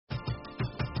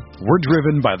We're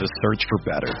driven by the search for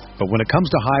better. But when it comes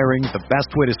to hiring, the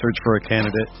best way to search for a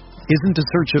candidate isn't to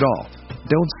search at all.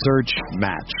 Don't search,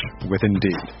 match with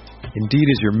Indeed. Indeed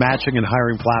is your matching and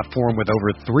hiring platform with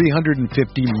over 350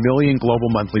 million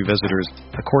global monthly visitors,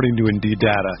 according to Indeed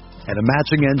data, and a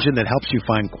matching engine that helps you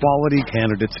find quality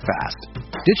candidates fast.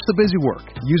 Ditch the busy work.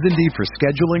 Use Indeed for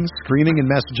scheduling, screening, and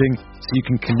messaging so you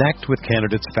can connect with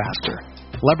candidates faster.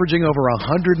 Leveraging over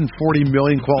 140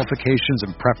 million qualifications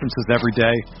and preferences every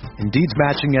day, Indeed's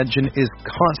matching engine is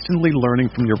constantly learning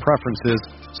from your preferences,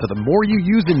 so the more you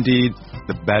use Indeed,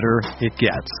 the better it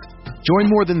gets.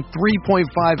 Join more than 3.5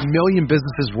 million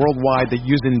businesses worldwide that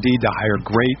use Indeed to hire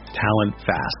great talent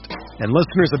fast. And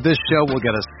listeners of this show will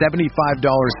get a $75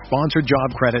 sponsored job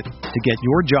credit to get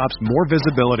your jobs more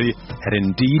visibility at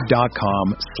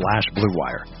Indeed.com/Blue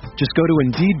Wire. Just go to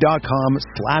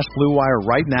Indeed.com/Blue Wire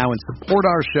right now and support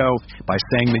our show by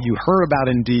saying that you heard about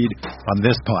Indeed on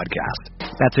this podcast.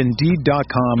 That's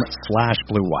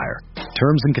Indeed.com/Blue Wire.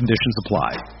 Terms and conditions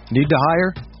apply. Need to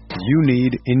hire? You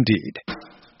need Indeed.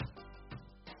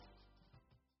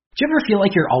 Do you ever feel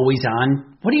like you're always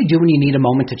on? What do you do when you need a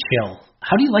moment to chill?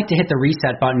 How do you like to hit the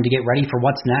reset button to get ready for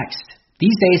what's next?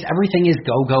 These days, everything is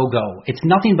go, go, go. It's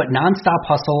nothing but nonstop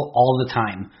hustle all the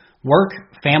time. Work,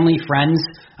 family, friends,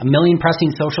 a million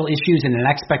pressing social issues, and an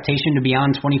expectation to be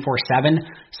on 24/7.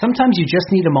 Sometimes you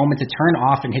just need a moment to turn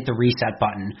off and hit the reset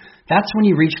button. That's when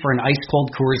you reach for an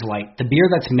ice-cold Coors Light, the beer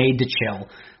that's made to chill.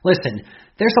 Listen,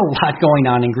 there's a lot going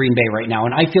on in Green Bay right now,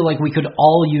 and I feel like we could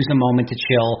all use a moment to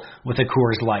chill with a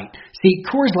Coors Light. See,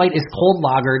 Coors Light is cold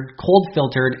lagered, cold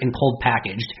filtered, and cold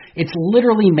packaged. It's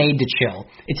literally made to chill.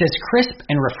 It's as crisp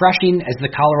and refreshing as the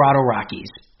Colorado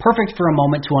Rockies. Perfect for a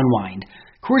moment to unwind.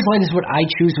 Coors Light is what I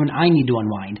choose when I need to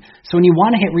unwind. So when you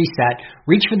want to hit reset,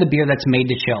 reach for the beer that's made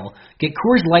to chill. Get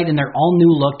Coors Light in their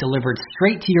all-new look delivered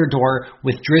straight to your door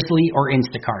with Drizzly or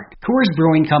Instacart. Coors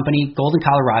Brewing Company, Golden,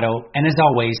 Colorado, and as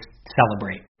always,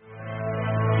 celebrate.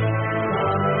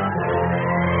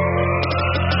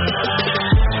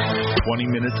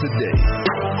 Minutes a day,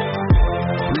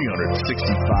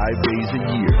 365 days a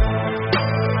year.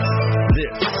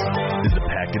 This is the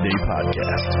Pack-A-Day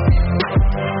Podcast.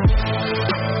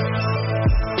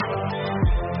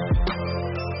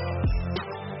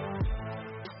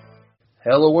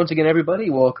 Hello once again, everybody.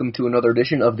 Welcome to another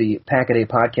edition of the Pack-A-Day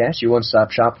Podcast, your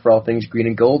one-stop shop for all things green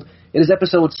and gold. It is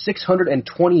episode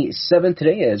 627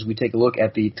 today as we take a look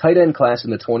at the tight end class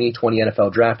in the 2020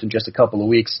 NFL Draft in just a couple of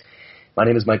weeks. My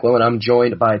name is Mike Lowe, and I'm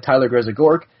joined by Tyler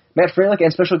Grezagork, Matt Freilich,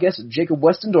 and special guest Jacob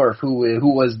Westendorf,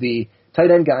 who was the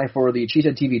tight end guy for the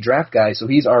Cheesehead TV Draft Guy, so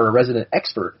he's our resident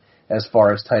expert as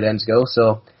far as tight ends go.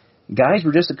 So, guys,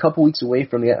 we're just a couple weeks away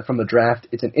from the draft.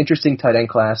 It's an interesting tight end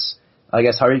class. I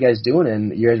guess, how are you guys doing,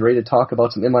 and you guys ready to talk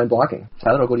about some inline blocking?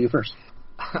 Tyler, I'll go to you first.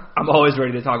 I'm always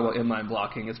ready to talk about inline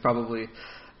blocking. It's probably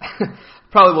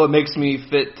what makes me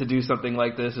fit to do something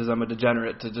like this is I'm a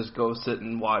degenerate to just go sit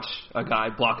and watch a guy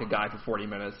block a guy for 40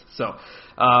 minutes. So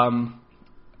I'm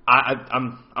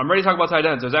ready to talk about tight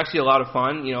ends. It was actually a lot of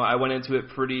fun. You know, I went into it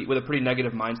with a pretty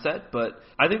negative mindset, but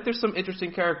I think there's some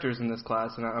interesting characters in this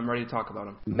class, and I'm ready to talk about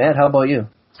them. Matt, how about you?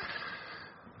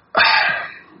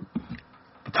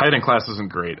 The tight end class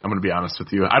isn't great. I'm going to be honest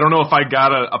with you. I don't know if I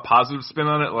got a positive spin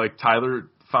on it like Tyler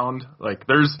found. Like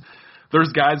there's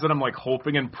guys that I'm like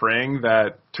hoping and praying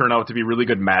that turn out to be really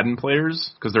good Madden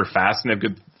players because they're fast and have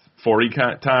good 40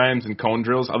 times and cone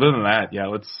drills. Other than that,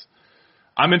 yeah,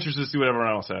 I'm interested to see what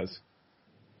everyone else has.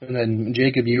 And then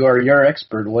Jacob, you're our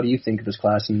expert. What do you think of this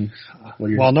class? And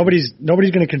well, nobody's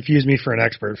going to confuse me for an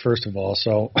expert, first of all.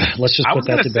 So let's just put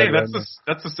that to bed.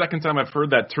 That's the second time I've heard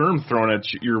that term thrown at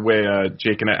your way,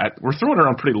 Jake. And we're throwing it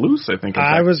around pretty loose, I think.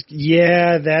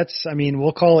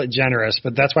 We'll call it generous,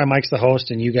 but that's why Mike's the host,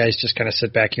 and you guys just kind of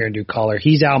sit back here and do color.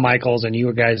 He's Al Michaels, and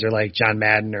you guys are like John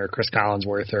Madden or Chris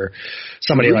Collinsworth or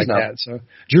somebody like that. So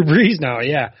Drew Brees now,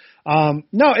 yeah.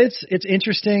 No, it's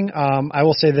interesting. I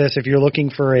will say this, if you're looking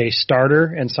for a starter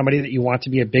and somebody that you want to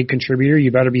be a big contributor,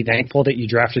 you better be thankful that you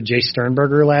drafted Jay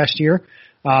Sternberger last year.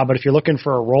 But if you're looking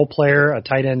for a role player, a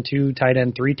tight end 2, tight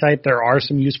end 3 type, there are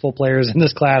some useful players in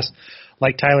this class.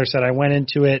 Like Tyler said, I went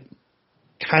into it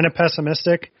kind of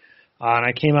pessimistic, and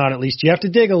I came out at least, you have to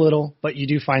dig a little, but you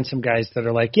do find some guys that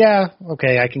are like, yeah,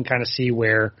 okay, I can kind of see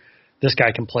where this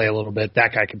guy can play a little bit,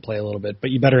 that guy can play a little bit,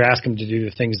 but you better ask them to do the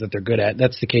things that they're good at.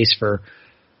 That's the case for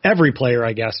every player,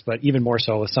 I guess, but even more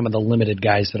so with some of the limited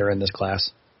guys that are in this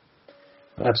class.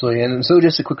 Absolutely, and so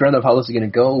just a quick round of how this is going to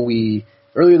go.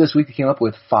 Earlier this week we came up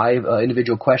with 5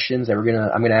 individual questions that I'm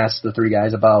going to ask the 3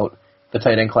 guys about the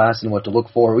tight end class and what to look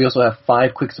for. We also have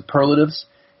 5 quick superlatives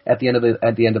at the end of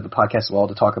the podcast as well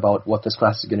to talk about what this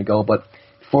class is going to go. But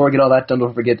Before we get all that done,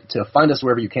 don't forget to find us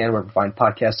wherever you can, wherever fine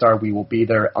podcasts are. We will be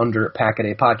there under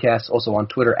Pack-A-Day Podcast, also on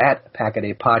Twitter at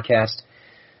Pack-A-Day Podcast.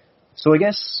 So I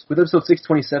guess with episode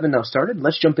 627 now started,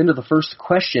 let's jump into the first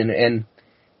question, and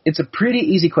it's a pretty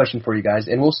easy question for you guys,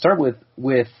 and we'll start with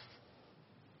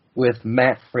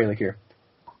Matt Fralick here.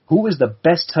 Who is the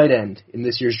best tight end in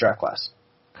this year's draft class?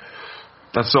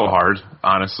 That's so hard,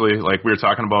 honestly. Like, we were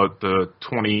talking about the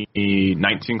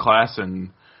 2019 class,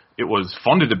 and it was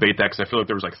fun to debate that because I feel like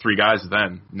there was like 3 guys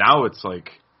then. Now it's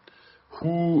like,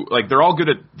 they're all good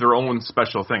at their own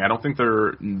special thing. I don't think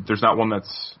there's not one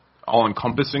that's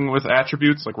all-encompassing with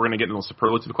attributes. Like, we're going to get into those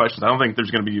superlative questions. I don't think there's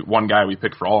going to be one guy we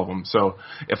pick for all of them. So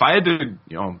if I had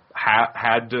to,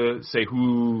 had to say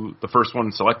who the first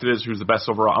one selected is, who's the best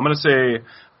overall, I'm going to say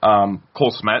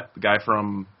Cole Smet, the guy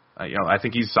from, I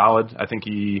think he's solid. I think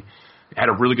he had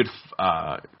a really good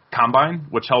combine,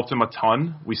 which helped him a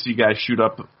ton. We see guys shoot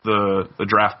up the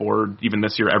draft board even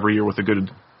this year, every year with a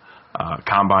good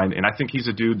combine. And I think he's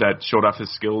a dude that showed off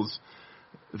his skills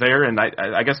there, and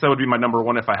I guess that would be my number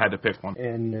one if I had to pick one.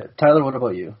 And Tyler, what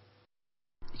about you?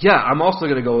 Yeah, I'm also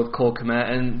going to go with Cole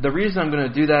Kmet, and the reason I'm going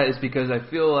to do that is because I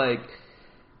feel like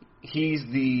he's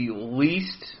the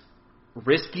least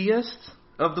riskiest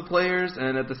of the players,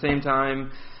 and at the same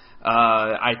time,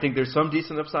 I think there's some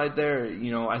decent upside there.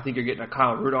 I think you're getting a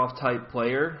Kyle Rudolph type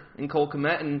player in Cole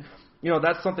Kmet, and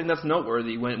that's something that's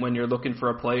noteworthy when you're looking for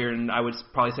a player, and I would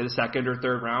probably say the second or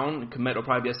third round. Kmet will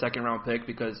probably be a second-round pick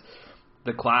because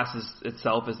the class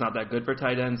itself is not that good for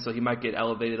tight ends, so he might get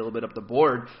elevated a little bit up the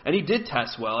board. And he did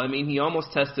test well. I mean, he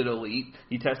almost tested elite.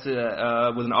 He tested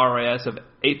with an RAS of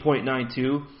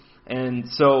 8.92, and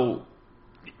so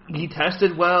he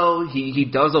tested well. He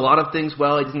does a lot of things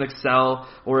well. He doesn't excel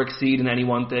or exceed in any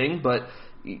one thing, but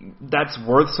that's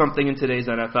worth something in today's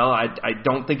NFL. I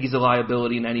don't think he's a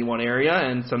liability in any one area,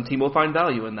 and some team will find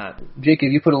value in that.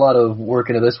 Jacob, you put a lot of work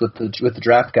into this with the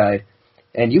draft guide.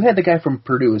 And you had the guy from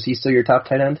Purdue. Is he still your top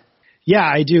tight end? Yeah,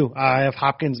 I do. I have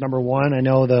Hopkins number 1. I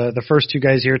know the first 2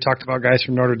 guys here talked about guys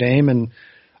from Notre Dame, and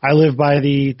I live by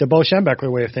the Bo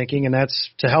Schembechler way of thinking, and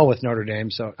that's to hell with Notre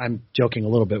Dame. So I'm joking a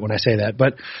little bit when I say that.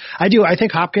 But I do. I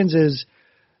think Hopkins is,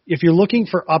 if you're looking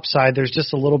for upside, there's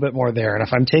just a little bit more there. And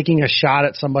if I'm taking a shot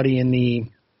at somebody in the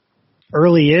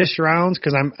early-ish rounds,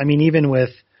 because even with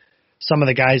some of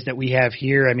the guys that we have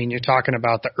here, you're talking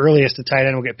about the earliest a tight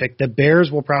end will get picked. The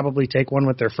Bears will probably take one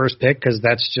with their first pick because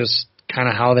that's just kind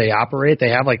of how they operate.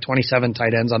 They have like 27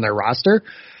 tight ends on their roster.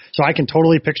 So I can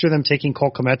totally picture them taking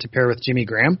Cole Kmet to pair with Jimmy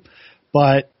Graham.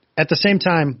 But at the same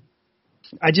time,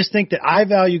 I just think that I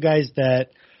value guys that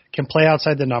can play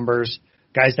outside the numbers,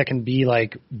 guys that can be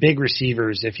like big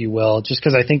receivers, if you will, just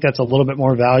because I think that's a little bit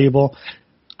more valuable.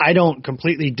 I don't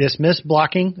completely dismiss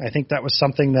blocking. I think that was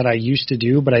something that I used to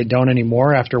do, but I don't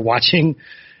anymore. After watching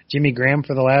Jimmy Graham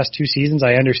for the last 2 seasons,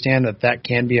 I understand that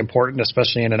can be important,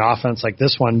 especially in an offense like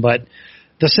this one. But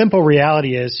the simple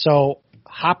reality is, so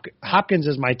Hopkins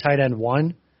is my tight end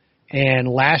 1, and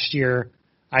last year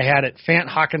I had it Fant,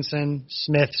 Hawkinson,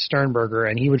 Smith, Sternberger,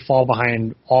 and he would fall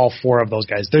behind all 4 of those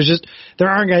guys. There is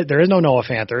no Noah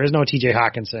Fant, there is no TJ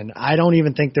Hawkinson. I don't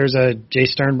even think there's a Jay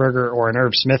Sternberger or an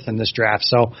Irv Smith in this draft.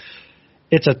 So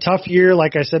it's a tough year,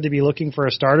 like I said, to be looking for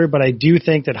a starter, but I do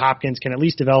think that Hopkins can at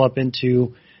least develop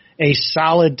into a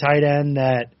solid tight end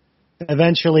that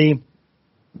eventually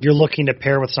you're looking to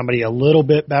pair with somebody a little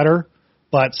bit better,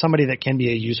 but somebody that can be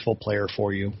a useful player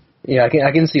for you. Yeah,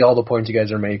 I can see all the points you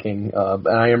guys are making. And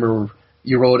I remember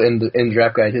you wrote in the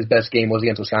draft guide his best game was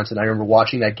against Wisconsin. I remember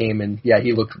watching that game, and yeah,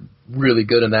 he looked really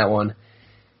good in that one.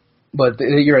 But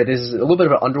you're right, this is a little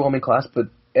bit of an underwhelming class, but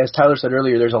as Tyler said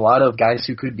earlier, there's a lot of guys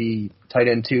who could be tight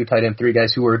end 2, tight end 3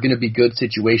 guys who are going to be good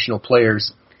situational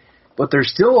players. But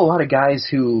there's still a lot of guys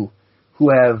who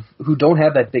don't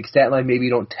have that big stat line,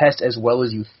 maybe don't test as well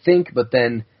as you think, but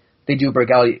then they do break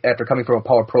out after coming from a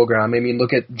power program.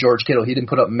 Look at George Kittle. He didn't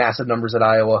put up massive numbers at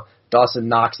Iowa. Dawson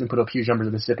Knox didn't put up huge numbers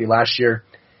at Mississippi last year.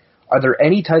 Are there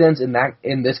any tight ends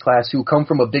in this class who come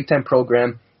from a big-time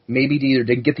program, maybe either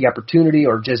didn't get the opportunity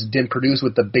or just didn't produce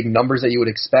with the big numbers that you would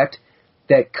expect,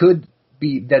 that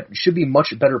should be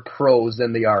much better pros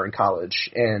than they are in college?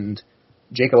 And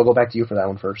Jacob, I'll go back to you for that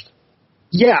one first.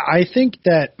 Yeah, I think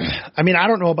that, I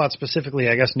don't know about specifically,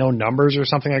 I guess, no numbers or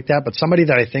something like that, but somebody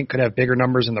that I think could have bigger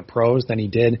numbers in the pros than he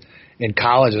did in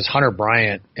college is Hunter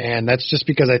Bryant. And that's just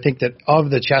because I think that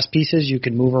of the chess pieces you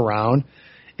can move around,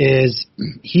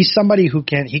 he's somebody who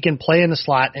can play in the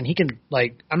slot, and he can,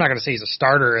 I'm not going to say he's a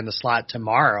starter in the slot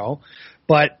tomorrow,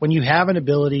 but when you have an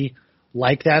ability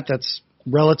like that's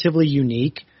relatively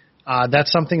unique, that's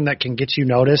something that can get you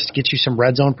noticed, get you some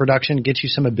red zone production, get you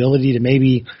some ability to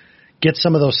maybe get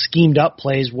some of those schemed up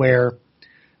plays where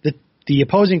the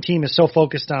opposing team is so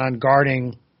focused on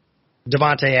guarding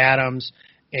Devontae Adams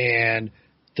and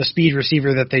the speed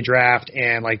receiver that they draft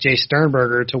and like Jay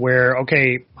Sternberger to where,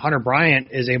 okay, Hunter Bryant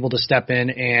is able to step in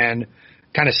and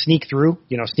kind of sneak through,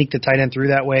 sneak the tight end through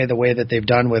that way, the way that they've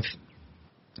done with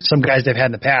some guys they've had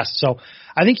in the past. So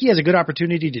I think he has a good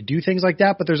opportunity to do things like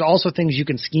that, but there's also things you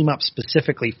can scheme up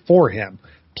specifically for him.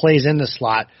 Plays in the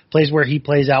slot, plays where he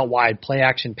plays out wide, play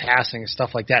action passing, stuff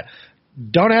like that.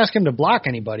 Don't ask him to block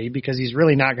anybody because he's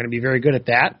really not going to be very good at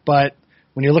that. But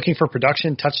when you're looking for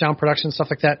production, touchdown production, stuff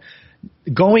like that,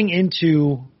 going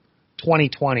into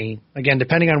 2020, again,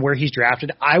 depending on where he's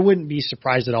drafted, I wouldn't be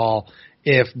surprised at all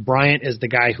if Bryant is the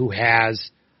guy who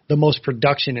has the most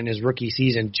production in his rookie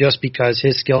season just because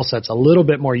his skill set's a little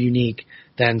bit more unique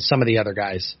than some of the other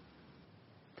guys.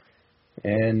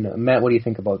 And Matt, what do you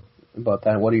think about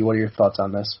that? What are your thoughts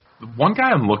on this? One guy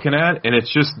I'm looking at, and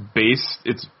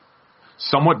it's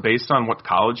somewhat based on what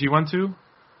college he went to,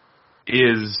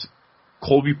 is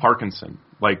Colby Parkinson,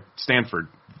 like Stanford.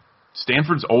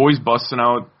 Stanford's always busting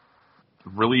out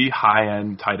really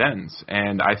high-end tight ends,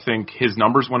 and I think his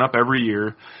numbers went up every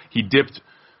year. He dipped.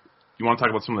 You want to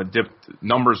talk about some of the dipped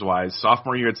numbers-wise.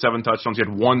 Sophomore year had 7 touchdowns. He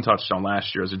had 1 touchdown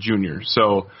last year as a junior.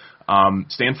 So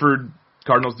Stanford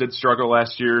Cardinals did struggle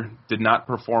last year, did not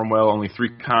perform well, only 3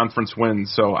 conference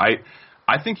wins. So I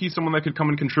think he's someone that could come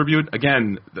and contribute.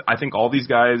 Again, I think all these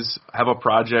guys have a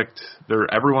project. You're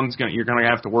going to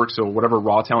have to work. So whatever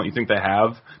raw talent you think they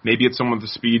have, maybe it's someone with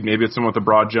the speed, maybe it's someone with the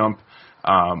broad jump.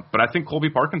 But I think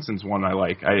Colby Parkinson's one I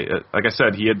like. Like I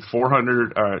said, he had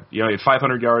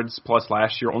 500 yards plus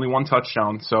last year, only 1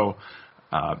 touchdown. So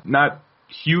not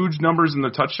huge numbers in the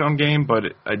touchdown game, but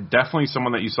definitely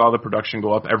someone that you saw the production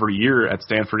go up every year at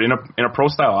Stanford in a pro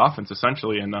style offense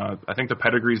essentially. And I think the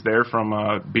pedigree's there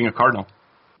from being a Cardinal.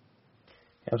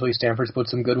 Absolutely, Stanford's put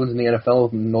some good ones in the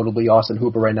NFL, notably Austin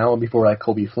Hooper right now, and before that,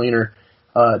 Kobe Fleener.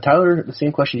 Tyler, the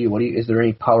same question to you. Is there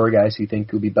any power guys who you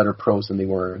think would be better pros than they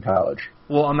were in college?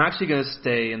 Well, I'm actually going to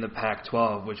stay in the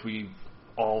Pac-12, which we've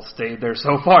all stayed there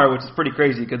so far, which is pretty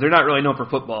crazy because they're not really known for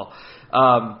football.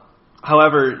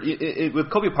 However, with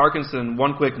Colby Parkinson,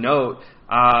 one quick note,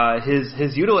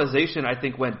 his utilization, I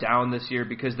think, went down this year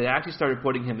because they actually started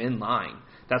putting him in line.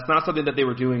 That's not something that they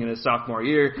were doing in his sophomore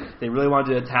year. They really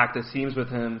wanted to attack the seams with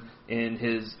him in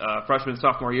his freshman and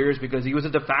sophomore years because he was a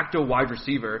de facto wide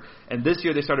receiver. And this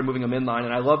year they started moving him in line.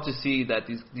 And I love to see that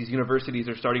these universities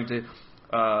are starting to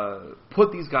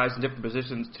put these guys in different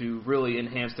positions to really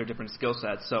enhance their different skill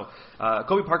sets. So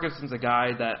Colby Parkinson's a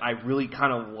guy that I really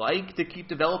kind of like to keep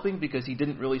developing because he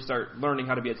didn't really start learning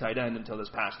how to be a tight end until this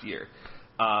past year.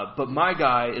 But my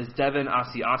guy is Devin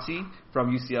Asiasi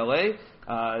from UCLA.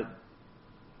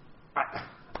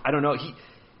 I don't know.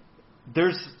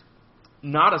 There's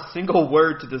not a single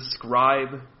word to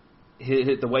describe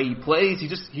the way he plays.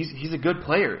 He's a good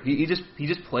player. He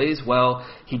just plays well.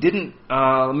 He didn't.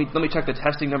 Let me check the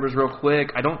testing numbers real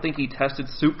quick. I don't think he tested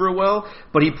super well,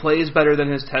 but he plays better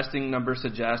than his testing numbers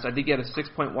suggest. I think he had a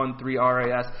 6.13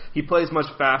 RAS. He plays much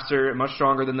faster, much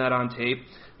stronger than that on tape.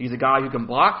 He's a guy who can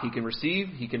block. He can receive.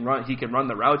 He can run. He can run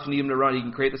the routes you need him to run. He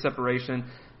can create the separation.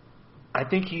 I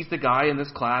think he's the guy in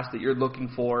this class that you're looking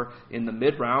for in the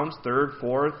mid-rounds, 3rd,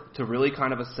 4th, to really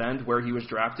kind of ascend where he was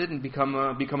drafted and become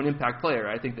an impact player.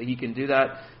 I think that he can do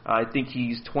that. I think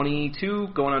he's 22,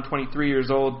 going on 23 years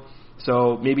old,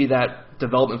 so maybe that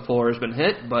development floor has been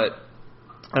hit, but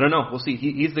I don't know. We'll see.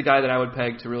 He's the guy that I would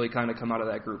peg to really kind of come out of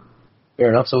that group. Fair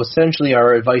enough. So essentially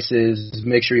our advice is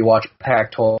make sure you watch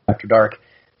Pac-12 after dark.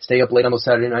 Stay up late on those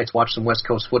Saturday nights, watch some West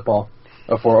Coast football.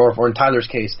 Or in Tyler's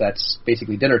case, that's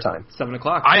basically dinner time. 7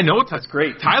 o'clock. I know. That's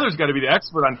great. Tyler's got to be the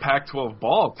expert on Pac-12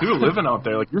 ball, too, living out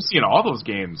there. Like, you're seeing all those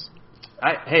games.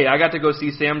 I got to go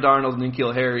see Sam Darnold and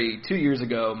N'Keal Harry 2 years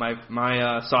ago,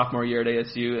 my sophomore year at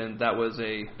ASU, and that was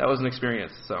an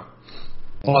experience. So.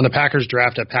 Well, and the Packers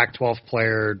draft a Pac-12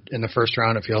 player in the first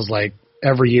round, it feels like,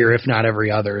 every year, if not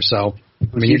every other. So,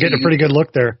 I mean, you're getting a pretty good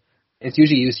look there. It's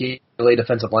usually UCLA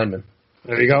defensive lineman.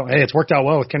 There you go. Hey, it's worked out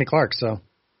well with Kenny Clark, so.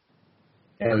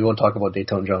 And we won't talk about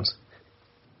Dayton Jones.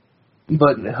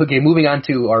 But, okay, moving on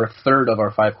to our third of our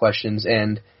 5 questions.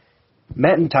 And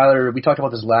Matt and Tyler, we talked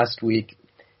about this last week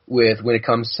when it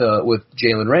comes to with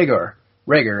Jalen Reagor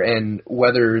and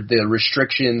whether the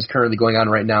restrictions currently going on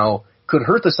right now could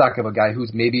hurt the stock of a guy who's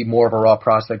maybe more of a raw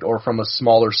prospect or from a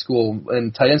smaller school.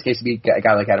 In tight end's case, it'd be a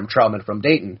guy like Adam Troutman from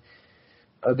Dayton.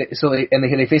 They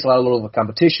face a lot of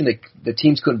competition. The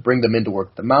teams couldn't bring them in to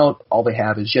work them out. All they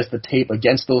have is just the tape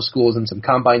against those schools and some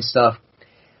combine stuff.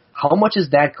 How much is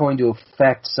that going to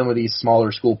affect some of these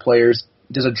smaller school players?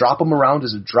 Does it drop them around?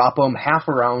 Does it drop them half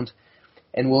around?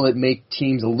 And will it make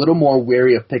teams a little more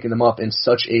wary of picking them up in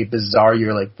such a bizarre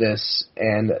year like this?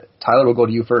 And Tyler, we'll go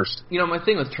to you first. My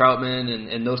thing with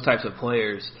Troutman and those types of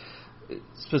players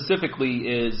specifically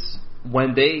is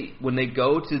when they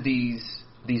go to these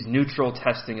neutral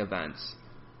testing events,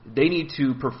 they need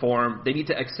to perform, they need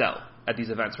to excel at these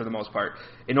events for the most part.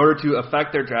 In order to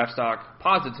affect their draft stock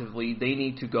positively, they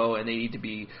need to go and they need to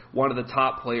be one of the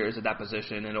top players at that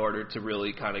position in order to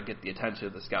really kind of get the attention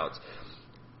of the scouts.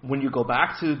 When you go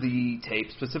back to the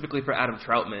tape, specifically for Adam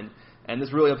Troutman, and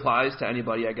this really applies to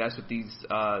anybody, I guess, with these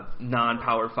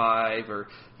non-Power 5 or,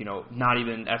 not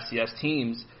even FCS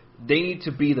teams, they need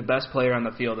to be the best player on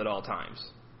the field at all times.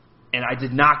 And I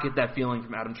did not get that feeling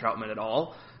from Adam Troutman at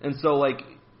all. And so,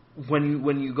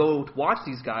 when you go watch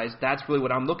these guys, that's really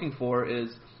what I'm looking for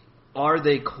is, are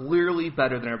they clearly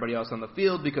better than everybody else on the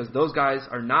field? Because those guys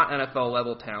are not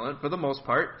NFL-level talent for the most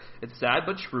part. It's sad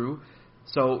but true.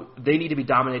 So they need to be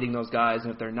dominating those guys,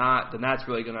 and if they're not, then that's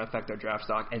really going to affect their draft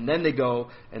stock. And then they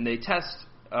go and they test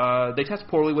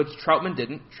poorly, which Troutman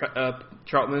didn't.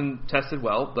 Troutman tested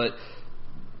well, but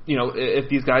if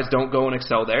these guys don't go and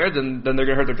excel there, then they're going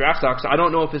to hurt their draft stock. So I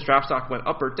don't know if his draft stock went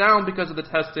up or down because of the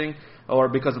testing or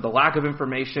because of the lack of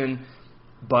information,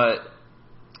 but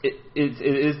it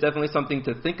is definitely something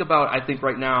to think about. I think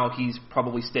right now he's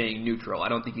probably staying neutral. I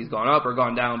don't think he's gone up or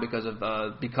gone down because of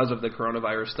the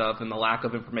coronavirus stuff and the lack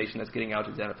of information that's getting out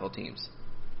to these NFL teams.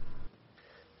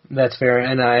 That's fair.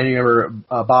 And I remember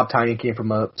Bob Tiny came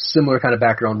from a similar kind of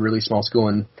background, really small school,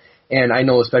 and I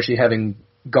know, especially having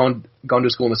gone to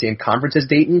school in the same conference as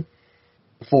Dayton,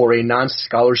 for a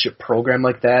non-scholarship program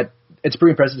like that, it's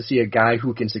pretty impressive to see a guy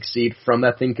who can succeed from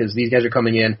that thing, because these guys are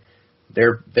coming in,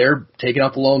 they're taking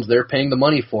out the loans, they're paying the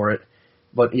money for it.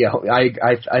 But yeah,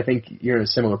 I think you're in a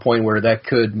similar point where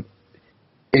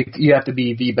you have to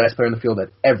be the best player in the field at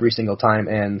every single time,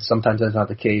 and sometimes that's not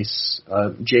the case.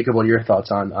 Jacob, what are your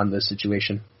thoughts on this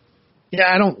situation? Yeah,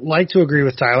 I don't like to agree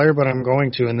with Tyler, but I'm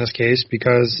going to in this case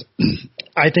because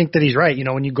I think that he's right.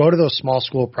 When you go to those small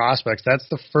school prospects, that's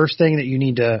the first thing that you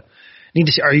need to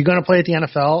see. Are you going to play at the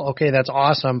NFL? Okay, that's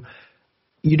awesome.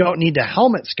 You don't need to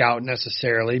helmet scout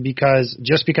necessarily because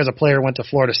a player went to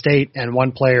Florida State and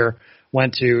one player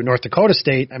went to North Dakota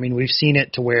State, we've seen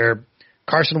it to where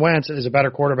Carson Wentz is a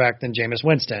better quarterback than Jameis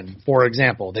Winston, for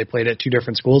example. They played at two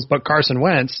different schools, but Carson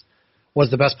Wentz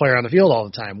was the best player on the field all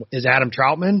the time. Is Adam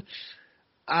Troutman?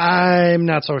 I'm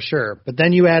not so sure. But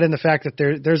then you add in the fact that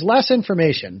there's less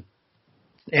information.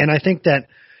 And I think that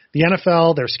the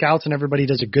NFL, their scouts and everybody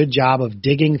does a good job of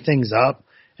digging things up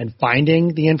and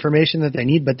finding the information that they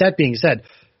need. But that being said,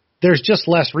 there's just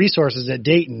less resources at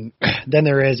Dayton than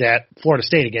there is at Florida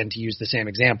State, again, to use the same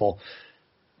example.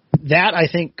 That, I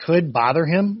think, could bother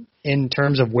him in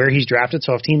terms of where he's drafted.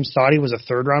 So if teams thought he was a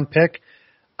third-round pick,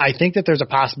 I think that there's a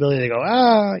possibility they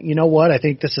go, you know what, I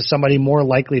think this is somebody more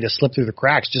likely to slip through the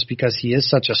cracks just because he is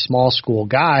such a small school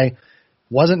guy,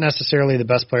 wasn't necessarily the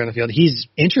best player in the field. He's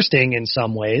interesting in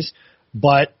some ways,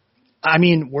 but,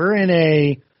 we're in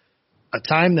a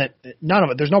time that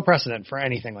there's no precedent for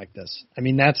anything like this.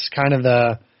 That's kind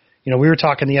of we were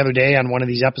talking the other day on one of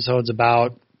these episodes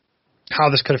about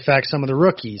how this could affect some of the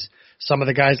rookies, some of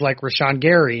the guys like Rashawn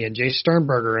Gary and Jay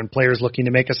Sternberger and players looking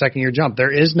to make a second-year jump.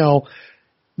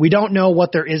 We don't know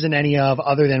what there isn't any of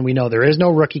other than we know there is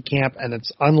no rookie camp, and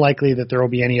it's unlikely that there will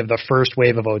be any of the first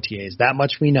wave of OTAs. That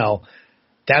much we know.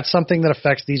 That's something that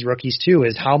affects these rookies too,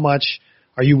 is how much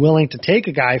are you willing to take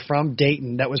a guy from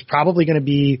Dayton that was probably going to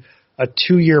be a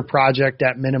 2-year project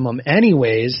at minimum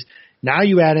anyways. Now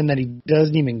you add in that he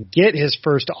doesn't even get his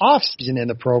first off season in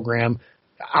the program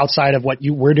outside of what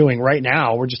we're doing right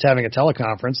now. We're just having a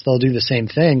teleconference. They'll do the same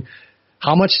thing.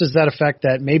 How much does that affect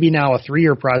that maybe now a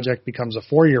 3-year project becomes a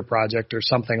 4-year project or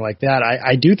something like that?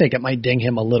 I do think it might ding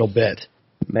him a little bit.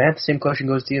 Matt, same question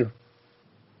goes to you.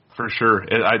 For sure.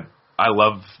 I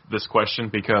love this question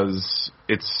because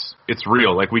it's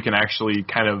real. We can actually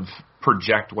kind of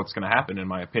project what's going to happen, in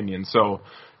my opinion. So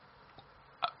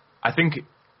I think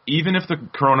even if the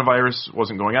coronavirus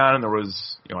wasn't going on and there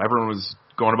was, everyone was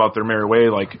going about their merry way,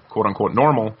 quote unquote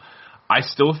normal, I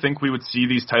still think we would see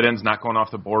these tight ends not going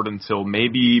off the board until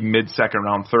maybe mid-second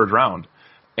round, third round.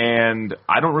 And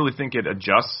I don't really think it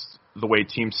adjusts the way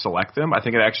teams select them. I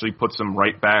think it actually puts them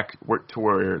right back to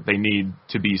where they need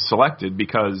to be selected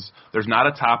because there's not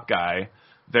a top guy.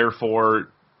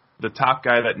 Therefore, the top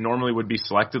guy that normally would be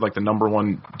selected, like the number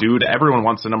one dude, everyone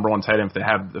wants the number one tight end if they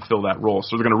have to fill that role.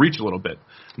 So they're going to reach a little bit.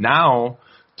 Now,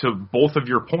 to both of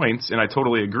your points, and I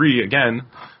totally agree, again,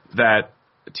 that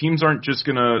teams aren't just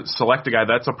going to select a guy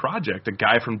that's a project, a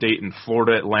guy from Dayton,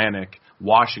 Florida Atlantic,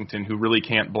 Washington, who really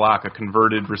can't block, a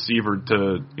converted receiver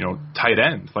to, tight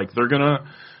end. Like, they're going to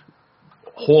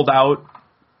hold out,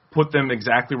 put them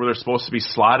exactly where they're supposed to be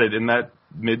slotted in that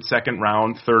mid-second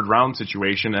round, third round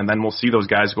situation, and then we'll see those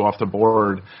guys go off the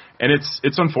board. And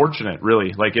it's unfortunate,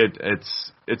 really. Like,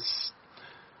 it's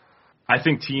I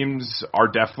think teams are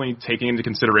definitely taking into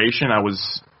consideration. I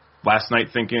was last night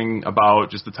thinking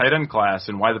about just the tight end class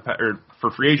and why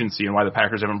for free agency and why the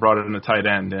Packers haven't brought in a tight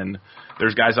end. And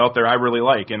there's guys out there I really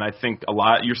like, and I think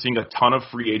you're seeing a ton of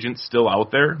free agents still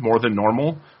out there, more than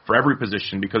normal for every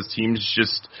position, because teams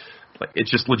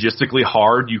it's just logistically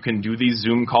hard. You can do these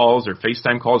Zoom calls or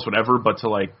FaceTime calls, whatever, but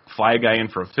to fly a guy in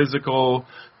for a physical,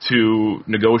 to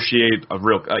negotiate a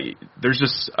real, there's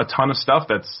just a ton of stuff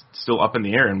that's still up in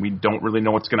the air, and we don't really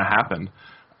know what's going to happen.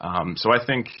 So I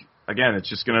think, again,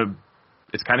 it's kind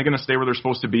of going to stay where they're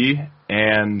supposed to be,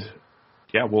 and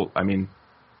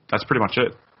that's pretty much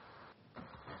it.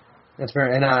 That's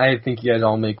fair, and I think you guys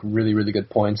all make really, really good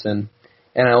points, and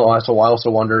I also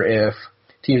wonder if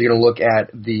teams are going to look at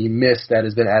the miss that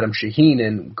has been Adam Shaheen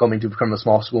and coming to become a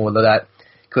small school, whether that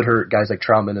could hurt guys like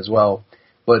Troutman as well.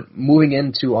 But moving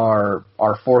into our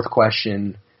fourth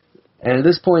question, and at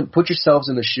this point, put yourselves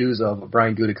in the shoes of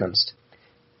Brian Gutekunst.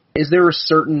 Is there a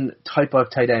certain type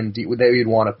of tight end that you'd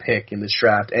want to pick in this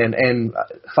draft? And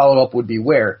follow-up would be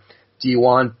where? Do you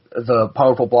want the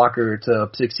powerful blocker to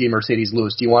succeed Mercedes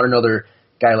Lewis? Do you want another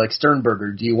guy like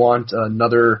Sternberger? Do you want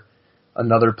another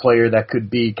player that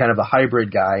could be kind of a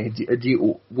hybrid guy?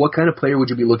 What kind of player would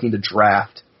you be looking to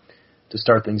draft to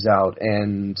start things out?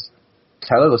 And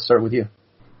Tyler, let's start with you.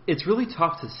 It's really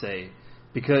tough to say,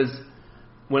 because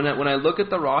when I look at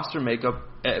the roster makeup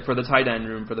for the tight end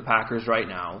room for the Packers right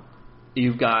now,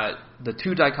 you've got the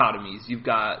two dichotomies. You've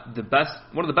got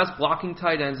one of the best blocking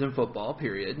tight ends in football,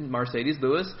 period, Mercedes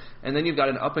Lewis, and then you've got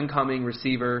an up-and-coming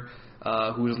receiver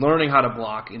who's learning how to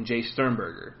block in Jay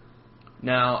Sternberger.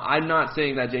 Now, I'm not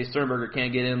saying that Jay Sternberger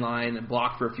can't get in line and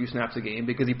block for a few snaps a game,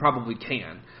 because he probably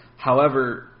can.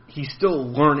 However, he's still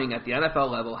learning at the NFL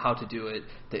level how to do it.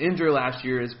 The injury last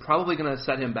year is probably going to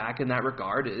set him back in that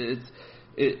regard.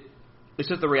 It's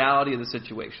just the reality of the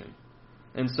situation.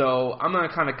 And so I'm going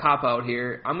to kind of cop out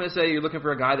here. I'm going to say you're looking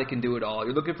for a guy that can do it all.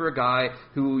 You're looking for a guy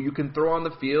who you can throw on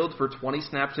the field for 20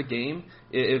 snaps a game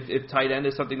if tight end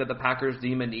is something that the Packers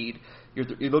deem a need. You're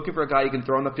looking for a guy you can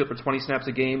throw on the field for 20 snaps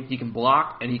a game. He can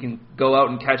block, and he can go out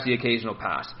and catch the occasional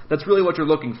pass. That's really what you're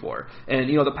looking for. And,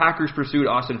 the Packers pursued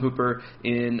Austin Hooper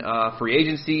in free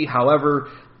agency. However,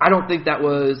 I don't think that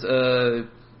was the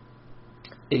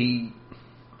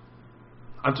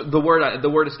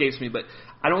word escapes me, but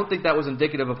I don't think that was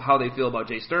indicative of how they feel about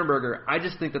Jay Sternberger. I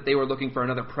just think that they were looking for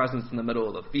another presence in the middle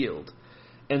of the field.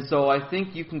 And so I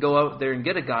think you can go out there and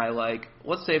get a guy like,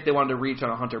 let's say if they wanted to reach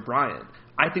on a Hunter Bryant,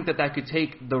 I think that could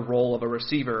take the role of a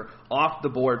receiver off the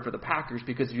board for the Packers,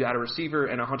 because if you had a receiver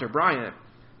and a Hunter Bryant,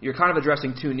 you're kind of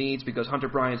addressing two needs, because Hunter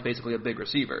Bryant is basically a big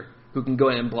receiver who can go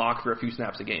in and block for a few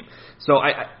snaps a game. So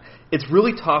it's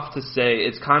really tough to say.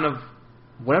 It's kind of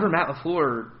whatever Matt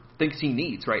LaFleur thinks he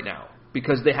needs right now,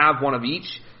 because they have one of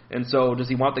each. And so does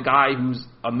he want the guy who's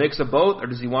a mix of both, or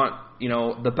does he want,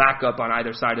 the backup on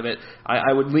either side of it?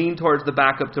 I would lean towards the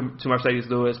backup to Mercedes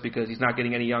Lewis, because he's not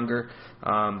getting any younger.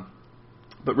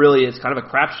 But really, it's kind of a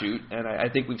crapshoot, and I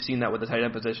think we've seen that with the tight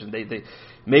end position.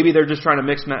 Maybe they're just trying to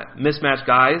mismatch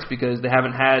guys, because they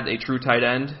haven't had a true tight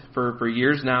end for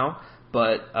years now.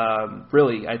 But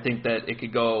really, I think that it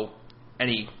could go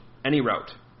any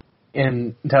route.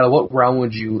 And Tyler, what round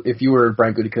would you, if you were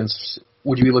Brian Gutekunst,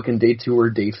 would you be looking day 2 or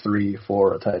day 3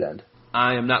 for a tight end?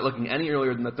 I am not looking any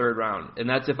earlier than the third round, and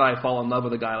that's if I fall in love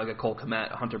with a guy like a Cole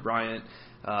Kmet, a Hunter Bryant,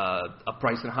 a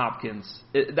Bryson Hopkins.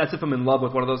 That's if I'm in love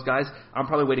with one of those guys. I'm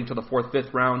probably waiting till the 4th,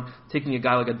 5th round, taking a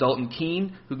guy like a Dalton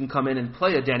Keene, who can come in and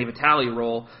play a Danny Vitale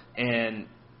role, and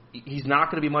he's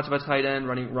not going to be much of a tight end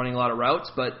running a lot of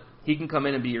routes, but he can come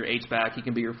in and be your H-back, he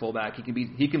can be your fullback,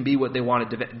 he can be what they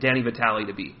wanted Danny Vitale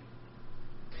to be.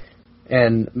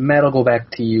 And Matt, I'll go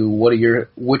back to you.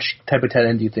 Which type of tight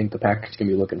end do you think the Packers can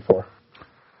be looking for?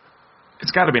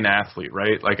 It's got to be an athlete,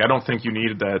 right? Like, I don't think you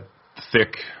need that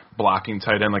thick blocking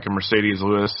tight end like a Mercedes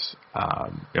Lewis.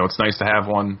 It's nice to have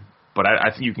one, but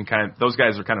I think you can those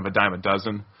guys are kind of a dime a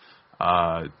dozen.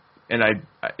 And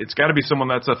it's got to be someone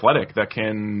that's athletic, that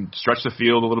can stretch the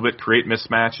field a little bit, create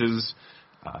mismatches.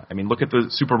 Look at the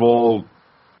Super Bowl.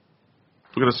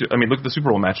 Look at the Super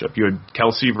Bowl matchup. You had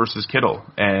Kelsey versus Kittle,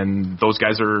 and those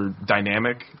guys are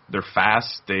dynamic. They're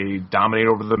fast. They dominate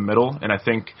over the middle. And I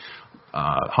think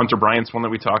Hunter Bryant's one that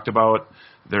we talked about.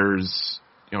 There's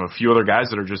a few other guys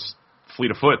that are just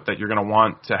fleet of foot that you're going to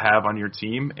want to have on your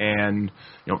team, and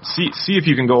see if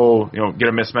you can go get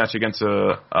a mismatch against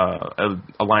a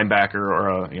linebacker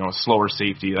or a slower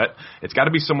safety. That it's got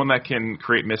to be someone that can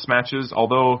create mismatches.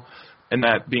 Although, and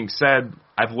that being said,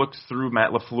 I've looked through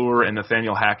Matt LaFleur and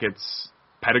Nathaniel Hackett's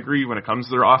pedigree when it comes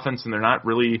to their offense, and they're not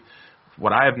really,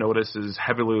 what I have noticed is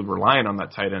heavily reliant on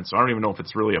that tight end. So I don't even know if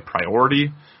it's really a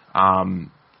priority.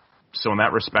 So in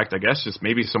that respect, I guess just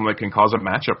maybe someone that can cause a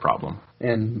matchup problem.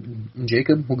 And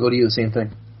Jacob, we'll go to you, the same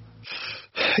thing.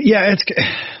 Yeah,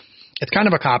 it's kind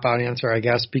of a cop-out answer, I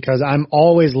guess, because I'm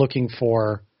always looking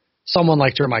for someone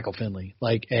like Jermichael Finley,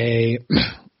 like a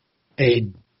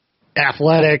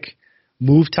athletic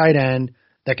move tight end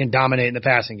that can dominate in the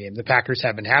passing game. The Packers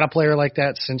haven't had a player like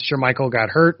that since Jermichael got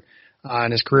hurt,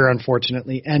 and his career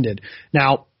unfortunately ended.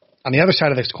 Now, on the other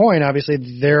side of this coin,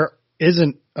 obviously, there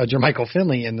isn't a Jermichael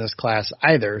Finley in this class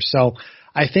either. So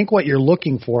I think what you're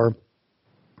looking for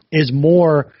is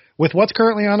more with what's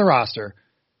currently on the roster.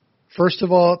 First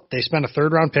of all, they spent a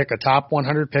third-round pick, a top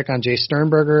 100 pick on Jay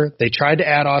Sternberger. They tried to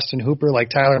add Austin Hooper,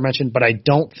 like Tyler mentioned, but I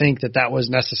don't think that was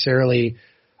necessarily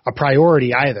a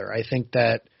priority either. I think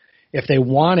that if they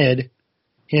wanted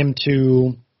him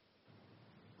to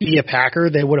be a Packer,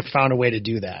 they would have found a way to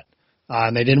do that.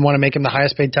 And they didn't want to make him the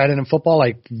highest-paid tight end in football.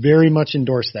 I very much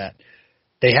endorse that.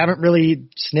 They haven't really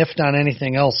sniffed on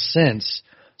anything else since.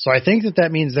 So I think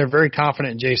that means they're very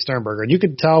confident in Jay Sternberger. And you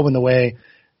could tell when the way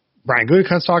Brian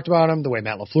Gutekunst talked about him, the way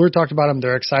Matt LaFleur talked about him,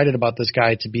 they're excited about this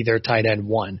guy to be their tight end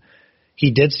one. He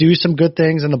did do some good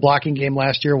things in the blocking game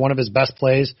last year, one of his best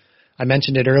plays. I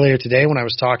mentioned it earlier today when I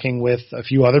was talking with a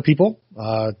few other people,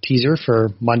 teaser for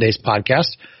Monday's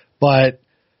podcast. But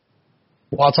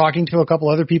while talking to a couple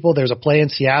other people, there's a play in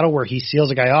Seattle where he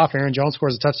seals a guy off. Aaron Jones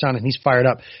scores a touchdown, and he's fired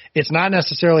up. It's not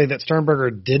necessarily that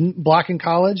Sternberger didn't block in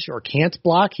college or can't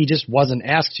block. He just wasn't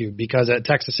asked to, because at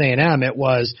Texas A&M it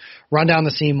was run down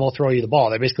the seam, we'll throw you the ball.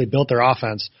 They basically built their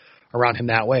offense around him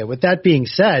that way. With that being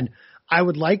said, I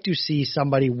would like to see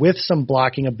somebody with some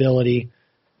blocking ability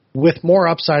with more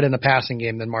upside in the passing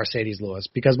game than Mercedes Lewis,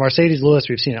 because Mercedes Lewis,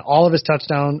 we've seen it. All of his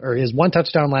touchdown, or his one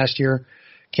touchdown last year,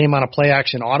 came on a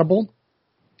play-action audible.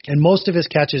 And most of his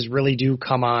catches really do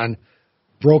come on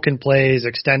broken plays,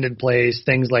 extended plays,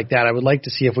 things like that. I would like to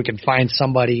see if we can find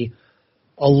somebody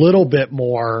a little bit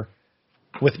more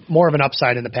with more of an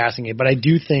upside in the passing game. But I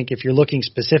do think if you're looking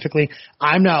specifically,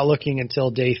 I'm not looking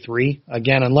until day 3.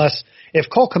 Again, unless if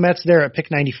Cole Kmet's there at pick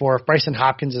 94, if Bryson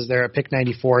Hopkins is there at pick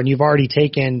 94, and you've already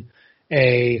taken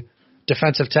a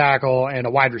defensive tackle and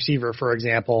a wide receiver, for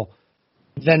example,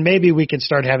 then maybe we can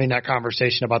start having that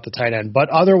conversation about the tight end. But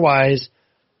otherwise,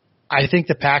 I think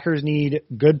the Packers need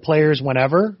good players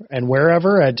whenever and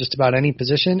wherever at just about any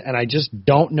position, and I just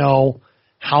don't know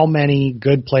how many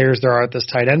good players there are at this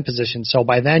tight end position. So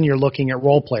by then you're looking at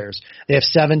role players. They have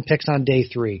 7 picks on day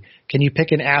 3. Can you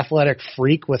pick an athletic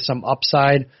freak with some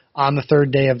upside on the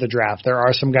 3rd day of the draft? There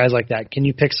are some guys like that. Can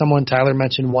you pick someone? Tyler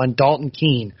mentioned one, Dalton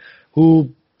Keene,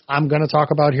 who I'm going to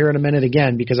talk about here in a minute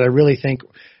again, because I really think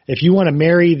if you want to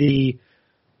marry the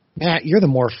Matt, you're the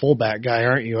more fullback guy,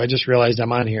 aren't you? I just realized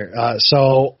I'm on here.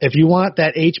 So if you want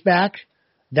that H-back,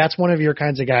 that's one of your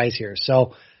kinds of guys here.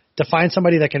 So to find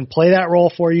somebody that can play that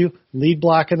role for you, lead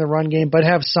block in the run game, but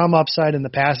have some upside in the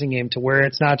passing game to where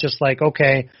it's not just like,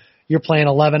 okay, you're playing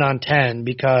 11 on 10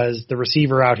 because the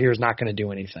receiver out here is not going to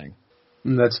do anything.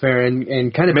 That's fair,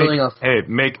 and kind of building off. Hey,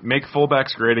 make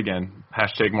fullbacks great again.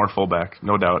 # more fullback,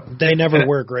 no doubt. They never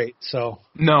were great, so.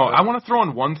 No, I want to throw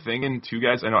in one thing in too,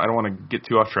 guys. I know I don't want to get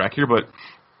too off track here, but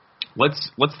let's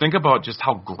think about just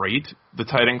how great the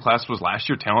tight end class was last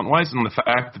year, talent-wise, and the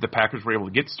fact that the Packers were able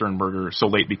to get Sternberger so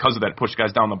late because of that, push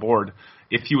guys down the board.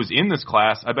 If he was in this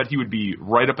class, I bet he would be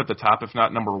right up at the top, if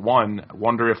not number 1. I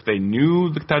wonder if they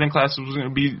knew the tight end class was going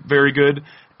to be very good,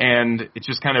 and it's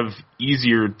just kind of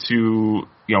easier to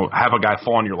have a guy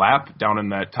fall in your lap down in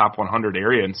that top 100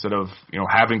 area instead of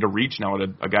having to reach now at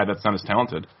a guy that's not as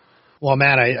talented. Well,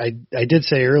 Matt, I did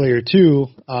say earlier too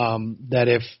that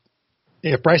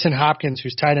if Bryson Hopkins,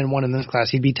 who's tight end 1 in this class,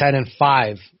 he'd be tight end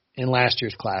 5 in last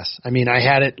year's class. I mean, I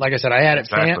had it, like I said,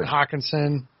 exactly. Fant,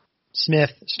 Hawkinson, Smith,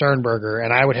 Sternberger,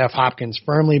 and I would have Hopkins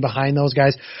firmly behind those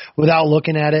guys. Without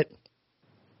looking at it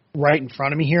right in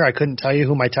front of me here, I couldn't tell you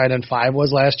who my tight end 5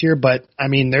 was last year, but I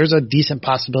mean, there's a decent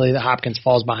possibility that Hopkins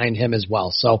falls behind him as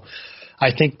well. So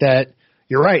I think that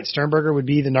you're right. Sternberger would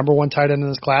be the number 1 tight end in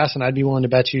this class, and I'd be willing to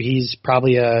bet you he's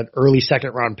probably an early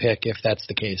 2nd round pick if that's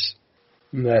the case.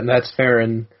 And that's fair.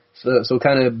 And so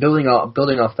kind of building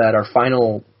off that, our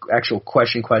final actual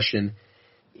question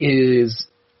is,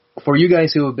 for you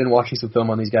guys who have been watching some film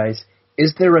on these guys,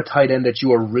 is there a tight end that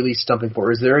you are really stumping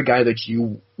for? Is there a guy that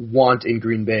you want in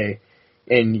Green Bay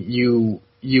and you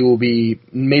will be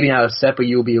maybe not upset, but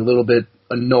you will be a little bit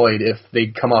annoyed if they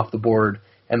come off the board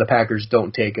and the Packers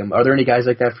don't take him. Are there any guys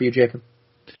like that for you, Jacob?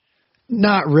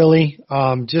 Not really,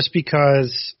 just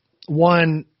because,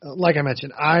 one, like I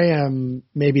mentioned, I am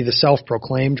maybe the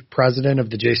self-proclaimed president of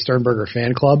the Jay Sternberger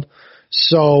fan club.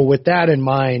 So with that in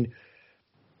mind,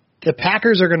 the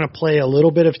Packers are going to play a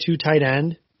little bit of two tight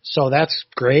end, so that's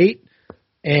great.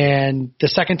 And the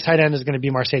second tight end is going to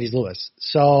be Mercedes Lewis.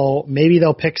 So maybe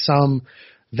they'll pick some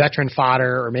veteran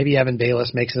fodder, or maybe Evan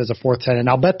Bayless makes it as a fourth tight end.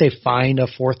 I'll bet they find a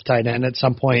fourth tight end at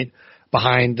some point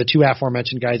behind the two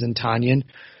aforementioned guys in Tanyan.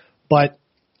 But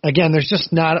again, there's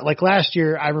just not, like last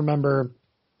year, I remember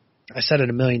I said it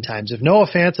a million times. If Noah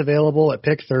Fant's available at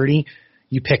pick 30,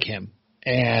 you pick him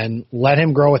and let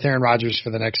him grow with Aaron Rodgers for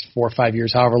the next 4 or 5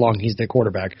 years, however long he's the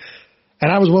quarterback. And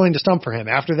I was willing to stump for him.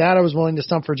 After that, I was willing to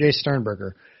stump for Jay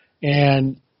Sternberger.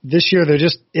 And this year, there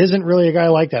just isn't really a guy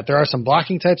like that. There are some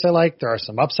blocking types I like. There are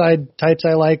some upside types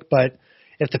I like. But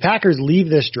if the Packers leave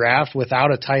this draft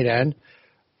without a tight end,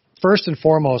 first and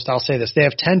foremost, I'll say this. They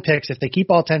have 10 picks. If they keep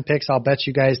all 10 picks, I'll bet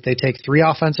you guys they take 3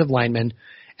 offensive linemen,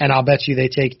 and I'll bet you they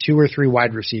take 2 or 3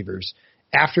 wide receivers.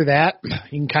 After that,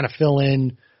 you can kind of fill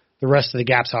in the rest of the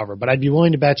gaps, however. But I'd be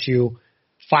willing to bet you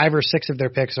 5 or 6 of their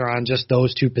picks are on just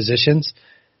those 2 positions.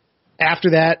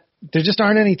 After that, there just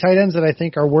aren't any tight ends that I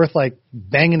think are worth like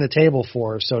banging the table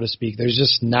for, so to speak. There's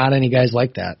just not any guys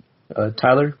like that.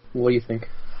 Tyler, what do you think?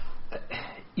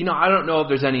 I don't know if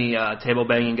there's any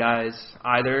table-banging guys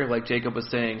either, like Jacob was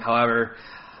saying. However,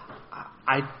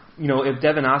 if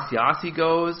Devin Asiasi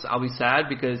goes, I'll be sad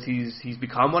because he's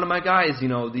become one of my guys.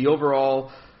 The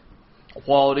overall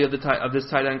quality of this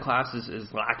tight end class is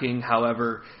lacking.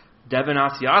 However, Devin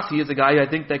Asiasi is a guy I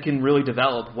think that can really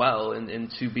develop well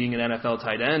into being an NFL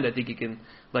tight end. I think he can,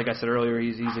 like I said earlier,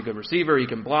 he's a good receiver. He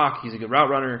can block. He's a good route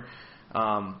runner.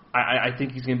 I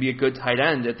think he's going to be a good tight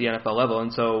end at the NFL level,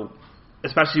 and so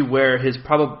especially where his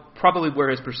probably where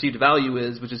his perceived value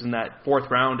is, which is in that 4th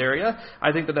round area.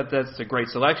 I think that's a great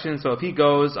selection. So if he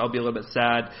goes, I'll be a little bit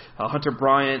sad. Hunter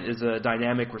Bryant is a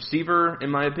dynamic receiver,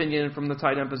 in my opinion, from the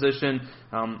tight end position.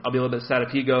 I'll be a little bit sad if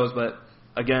he goes, but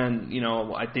again,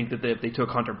 I think that if they took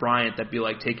Hunter Bryant, that'd be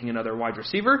like taking another wide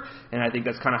receiver, and I think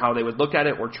that's kind of how they would look at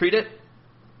it or treat it.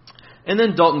 And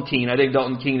then Dalton Keene. I think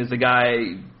Dalton Keene is the guy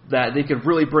that they could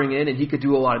really bring in, and he could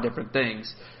do a lot of different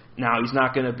things. Now, he's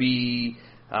not going to be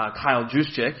Kyle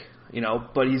Juszczyk,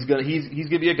 but he's going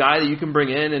to be a guy that you can bring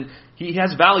in, and he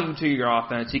has value to your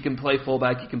offense. He can play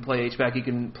fullback, he can play H-back, he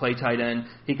can play tight end,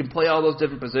 he can play all those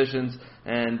different positions,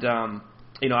 and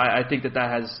I think that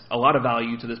has a lot of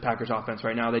value to this Packers offense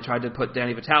right now. They tried to put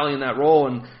Danny Vitale in that role,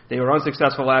 and they were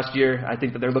unsuccessful last year. I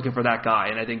think that they're looking for that guy,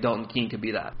 and I think Dalton Keene could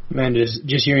be that. Man,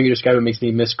 just hearing you describe it makes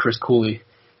me miss Chris Cooley.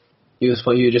 He was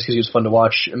fun, just because he was fun to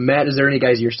watch. Matt, is there any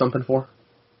guys you're stumping for?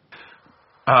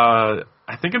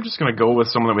 I think I'm just going to go with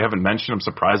someone that we haven't mentioned. I'm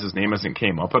surprised his name hasn't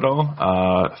came up at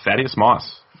all. Thaddeus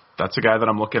Moss. That's a guy that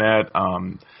I'm looking at.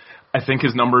 I think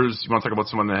his numbers, you want to talk about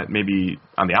someone that maybe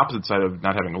on the opposite side of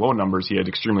not having low numbers, he had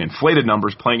extremely inflated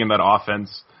numbers playing in that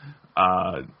offense.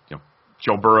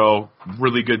 Joe Burrow,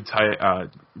 really good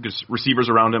receivers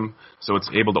around him, so it's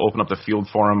able to open up the field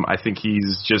for him. I think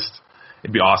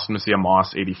it'd be awesome to see a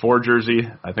Moss 84 jersey.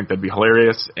 I think that'd be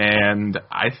hilarious. And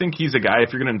I think he's a guy,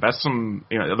 if you're going to invest some,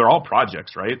 they're all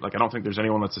projects, right? Like, I don't think there's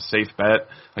anyone that's a safe bet.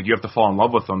 Like, you have to fall in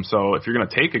love with them. So if you're going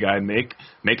to take a guy and make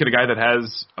it a guy that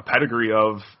has a pedigree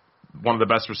of one of the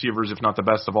best receivers, if not the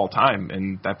best of all time,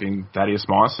 and that being Thaddeus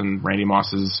Moss and Randy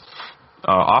Moss's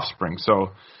offspring.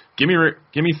 So give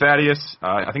me Thaddeus.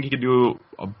 I think he could do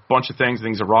a bunch of things. I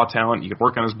think he's a raw talent. He could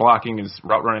work on his blocking. His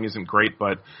route running isn't great,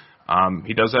 but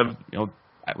he does have,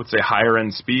 I would say higher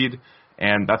end speed,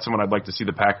 and that's someone I'd like to see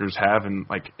the Packers have. And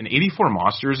like an 84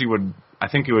 Moss jersey I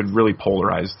think it would really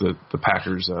polarize the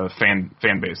Packers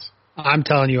fan base. I'm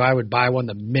telling you, I would buy one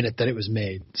the minute that it was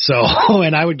made. So,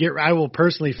 and I will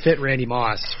personally fit Randy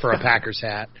Moss for a Packers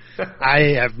hat.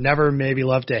 I have never maybe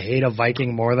loved to hate a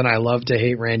Viking more than I love to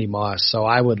hate Randy Moss. So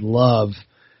I would love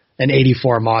an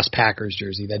 84 Moss Packers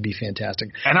jersey. That'd be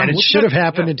fantastic. And it should have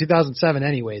happened in 2007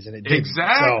 anyways, and it didn't.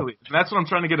 Exactly. So. That's what I'm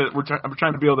trying to get at. I'm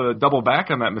trying to be able to double back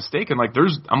on that mistake. And like,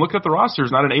 I'm looking at the roster.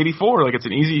 It's not an 84. Like, it's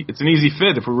an easy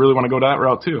fit if we really want to go that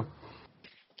route too.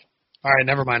 All right,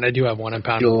 never mind. I do have one on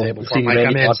pound on the table. See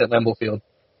Randy Moss at Lambeau Field.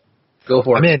 Go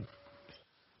for it. I'm in.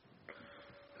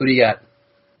 Who do you got?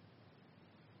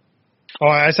 Oh,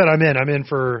 I said I'm in. I'm in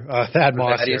for Thad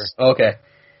Moss here. Okay.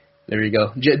 There you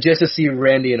go. Just to see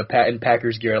Randy in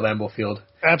Packers gear at Lambeau Field.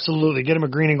 Absolutely. Get him a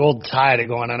green and gold tie to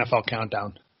go on NFL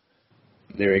Countdown.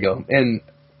 There you go. And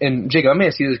And Jacob, I'm going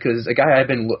to ask you this because a guy I've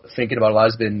been thinking about a lot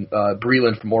has been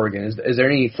Breeland from Oregon. Is there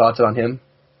any thoughts on him?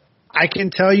 I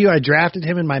can tell you I drafted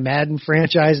him in my Madden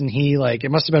franchise, and he, it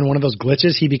must have been one of those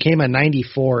glitches. He became a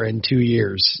 94 in 2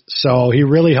 years. So he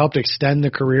really helped extend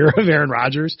the career of Aaron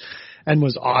Rodgers and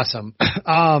was awesome.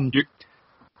 You're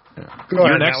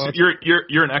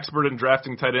an expert in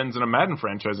drafting tight ends in a Madden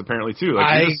franchise, apparently, too.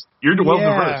 You're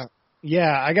well-versed.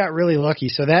 Yeah, I got really lucky.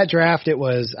 So that draft,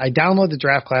 I download the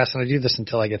draft class, and I do this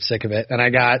until I get sick of it, and I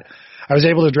was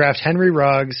able to draft Henry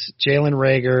Ruggs, Jalen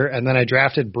Reagor, and then I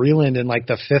drafted Breeland in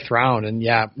the 5th round. And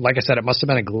yeah, like I said, it must have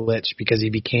been a glitch because he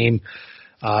became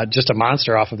just a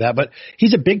monster off of that. But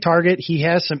he's a big target. He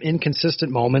has some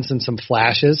inconsistent moments and some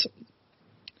flashes.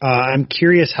 I'm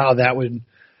curious how that would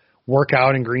work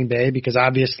out in Green Bay because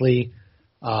obviously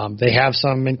they have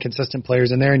some inconsistent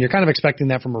players in there, and you're kind of expecting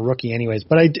that from a rookie anyways.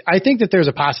 But I think that there's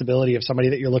a possibility of somebody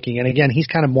that you're looking at. Again, he's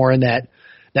kind of more in that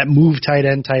move tight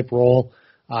end type role.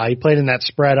 He played in that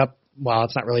spread up. Well,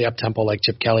 it's not really up tempo like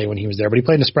Chip Kelly when he was there, but he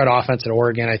played in a spread offense at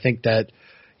Oregon. I think that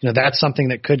that's something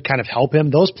that could kind of help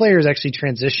him. Those players actually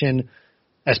transition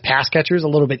as pass catchers a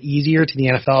little bit easier to the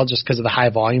NFL just because of the high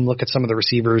volume. Look at some of the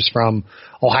receivers from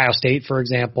Ohio State, for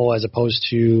example, as opposed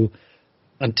to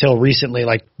until recently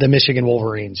like the Michigan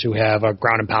Wolverines who have a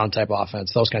ground and pound type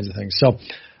offense, those kinds of things. So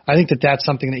I think that that's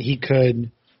something that he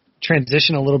could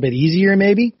transition a little bit easier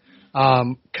maybe.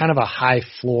 Kind of a high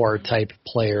floor type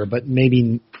player, but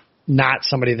maybe not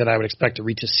somebody that I would expect to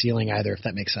reach a ceiling either, if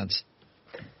that makes sense.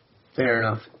 Fair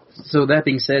enough. So that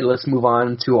being said, let's move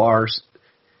on to our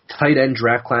tight end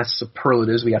draft class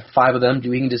superlatives. We got 5 of them.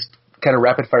 We can just kind of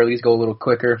rapid fire these, go a little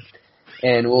quicker.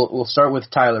 And we'll start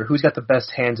with Tyler. Who's got the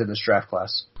best hands in this draft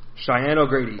class? Cheyenne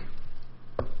O'Grady.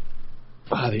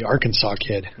 The Arkansas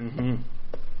kid. Mm-hmm.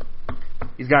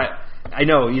 I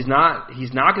know he's not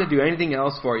going to do anything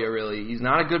else for you, really. He's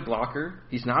not a good blocker.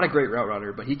 He's not a great route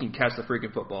runner, but he can catch the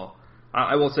freaking football.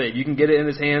 I will say, if you can get it in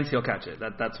his hands, he'll catch it.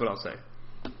 That's what I'll say.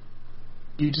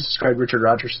 You just described Richard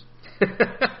Rodgers.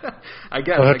 I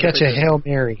guess. He'll catch a Hail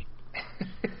Mary.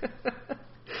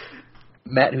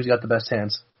 Matt, who's got the best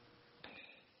hands?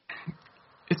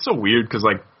 It's so weird because,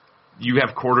 like, you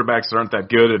have quarterbacks that aren't that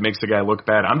good. It makes the guy look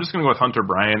bad. I'm just going to go with Hunter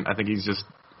Bryant. I think he's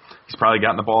probably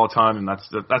gotten the ball a ton, and that's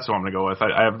who I'm going to go with.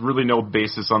 I have really no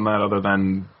basis on that other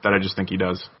than that I just think he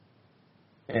does.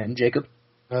 And Jacob?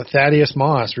 Thaddeus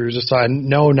Moss. We were just talking.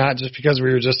 No, not just because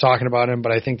we were just talking about him,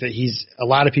 but I think that a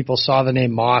lot of people saw the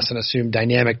name Moss and assumed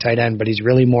dynamic tight end, but he's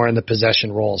really more in the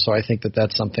possession role. So I think that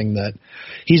that's something that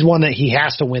he's one that he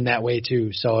has to win that way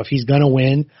too. So if he's going to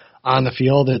win on the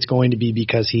field, it's going to be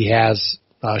because he has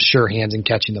sure hands in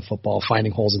catching the football,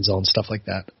 finding holes in zones, stuff like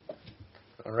that.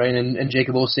 All right, and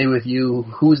Jacob, we'll stay with you.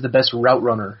 Who is the best route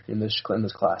runner in this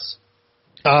class?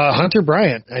 Hunter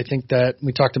Bryant. I think that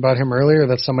we talked about him earlier.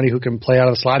 That's somebody who can play out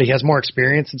of the slot. He has more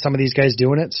experience than some of these guys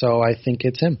doing it, so I think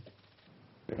it's him.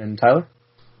 And Tyler?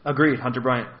 Agreed, Hunter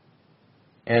Bryant.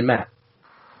 And Matt?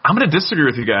 I'm going to disagree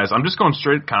with you guys. I'm just going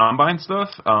straight combine stuff.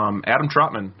 Adam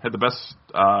Trotman had the best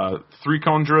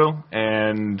 3-cone drill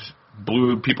and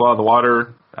blew people out of the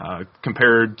water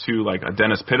compared to like a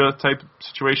Dennis Pitta type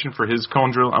situation for his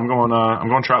cone drill. I'm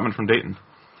going Trotman from Dayton.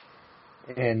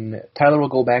 And Tyler, will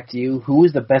go back to you. Who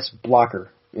is the best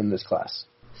blocker in this class?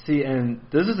 See, and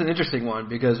this is an interesting one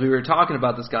because we were talking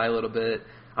about this guy a little bit.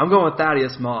 I'm going with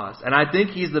Thaddeus Moss, and I think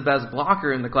he's the best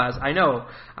blocker in the class. I know,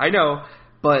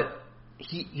 but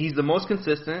he's the most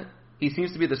consistent. He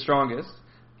seems to be the strongest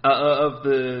of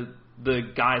the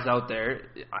guys out there.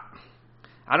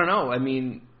 I don't know. I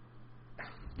mean,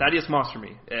 Thaddeus Moss for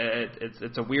me.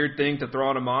 It's a weird thing to throw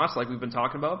on a Moss like we've been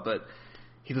talking about, but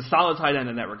he's a solid tight end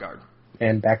in that regard.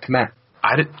 And back to Matt.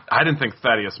 I didn't think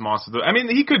Thaddeus Moss. I mean,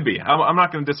 he could be. I'm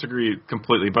not going to disagree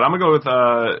completely, but I'm going to go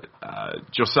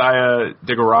with Josiah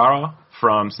DeGuara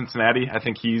from Cincinnati. I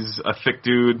think he's a thick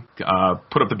dude.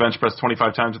 Put up the bench press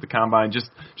 25 times at the combine.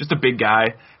 Just a big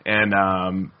guy. And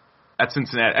at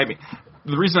Cincinnati, I mean,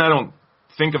 the reason I don't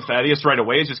think of Thaddeus right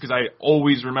away is just because I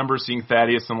always remember seeing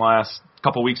Thaddeus in the last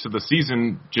couple weeks of the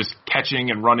season just catching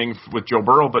and running with Joe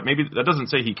Burrow, but maybe that doesn't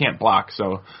say he can't block.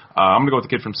 So I'm going to go with the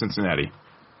kid from Cincinnati.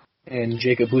 And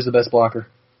Jacob, who's the best blocker?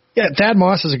 Yeah, Thad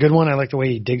Moss is a good one. I like the way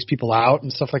he digs people out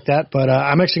and stuff like that. But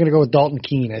I'm actually going to go with Dalton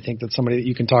Keene. I think that's somebody that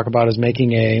you can talk about as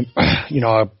making a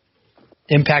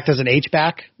impact as an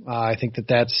H-back. I think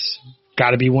that's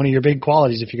got to be one of your big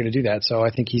qualities if you're going to do that. So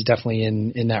I think he's definitely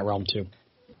in that realm too.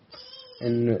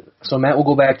 And so, Matt, we'll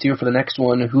go back to you for the next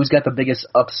one. Who's got the biggest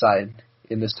upside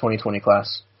in this 2020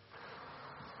 class?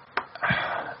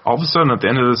 All of a sudden, at the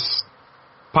end of this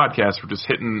podcast, we're just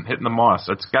hitting the Moss.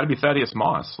 It's got to be Thaddeus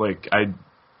Moss. Like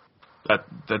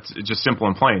that's just simple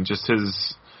and plain. Just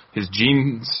his his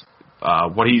genes,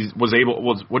 what he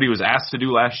was asked to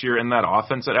do last year in that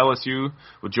offense at LSU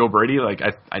with Joe Brady. Like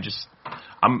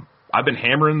I've been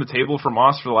hammering the table for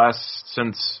Moss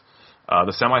since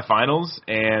the semifinals,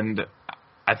 and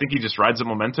I think he just rides the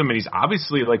momentum, and he's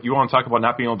obviously, like, you want to talk about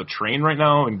not being able to train right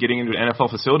now and getting into an NFL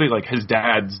facility, like, his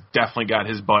dad's definitely got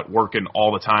his butt working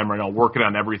all the time right now, working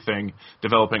on everything,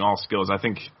 developing all skills. I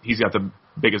think he's got the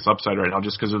biggest upside right now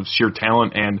just because of sheer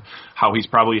talent and how he's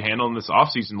probably handling this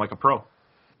offseason like a pro.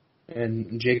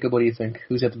 And Jacob, what do you think?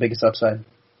 Who's got the biggest upside?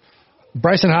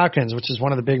 Bryson Hopkins, which is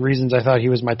one of the big reasons I thought he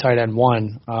was my tight end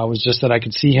one, was just that I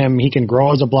could see him. He can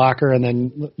grow as a blocker, and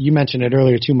then you mentioned it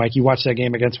earlier too, Mike. You watched that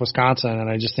game against Wisconsin, and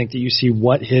I just think that you see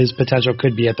what his potential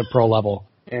could be at the pro level.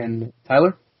 And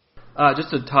Tyler?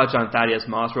 Just to touch on Thaddeus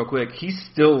Moss real quick, he's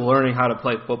still learning how to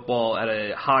play football at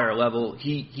a higher level.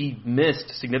 He missed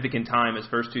significant time his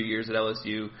first 2 years at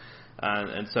LSU,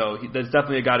 and so there's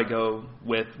definitely a guy to go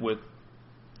with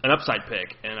an upside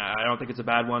pick, and I don't think it's a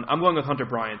bad one. I'm going with Hunter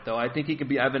Bryant, though. I think he could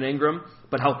be Evan Ingram,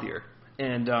 but healthier,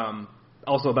 and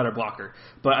also a better blocker.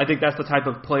 But I think that's the type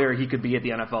of player he could be at the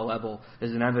NFL level,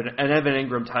 is an Evan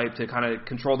Ingram type to kind of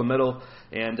control the middle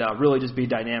and really just be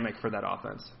dynamic for that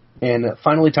offense. And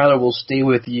finally, Tyler, we'll stay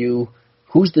with you.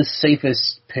 Who's the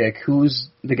safest pick? Who's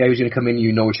the guy who's going to come in and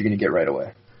you know what you're going to get right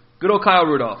away? Good old Kyle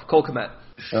Rudolph, Cole Kmet.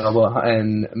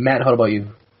 And Matt, how about you?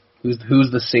 Who's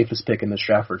the safest pick in this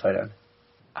draft for tight end?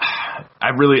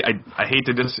 I hate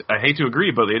to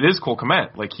agree, but it is Cole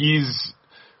Kmet. Like he's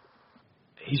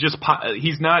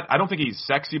not. I don't think he's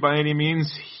sexy by any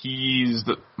means. He's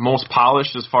the most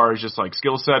polished as far as just like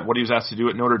skill set, what he was asked to do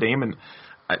at Notre Dame, and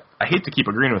I hate to keep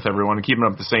agreeing with everyone and keeping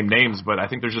up the same names, but I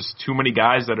think there's just too many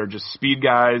guys that are just speed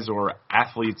guys or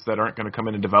athletes that aren't going to come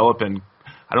in and develop, and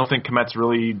I don't think Kmet's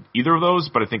really either of those,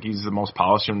 but I think he's the most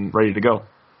polished and ready to go.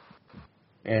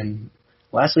 And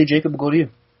lastly, Jacob, we'll go to you.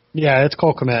 Yeah, it's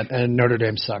Cole Kmet, and Notre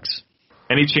Dame sucks.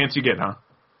 Any chance you get, huh?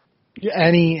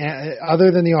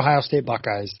 Other than the Ohio State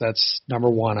Buckeyes, that's number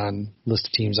one on list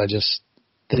of teams.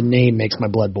 The name makes my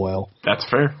blood boil. That's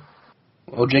fair.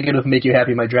 Well, Jacob, if make you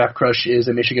happy, my draft crush is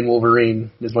a Michigan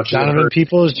Wolverine. As much Donovan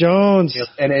Peoples-Jones. Yep.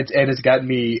 And it's gotten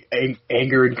me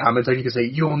anger in comments. Like you can say,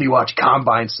 you only watch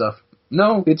combine stuff.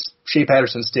 No, it's Shea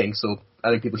Patterson's Sting, so I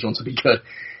think Peoples-Jones will be good.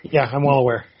 Yeah, I'm well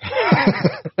aware.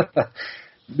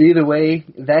 Either way,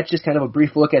 that's just kind of a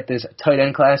brief look at this tight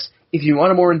end class. If you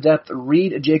want a more in-depth,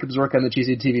 read Jacob's work on the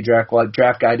Cheesy TV draft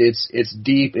guide. It's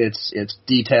deep, it's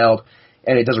detailed,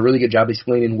 and it does a really good job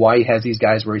explaining why he has these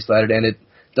guys where he slotted, and it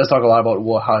does talk a lot about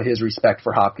how his respect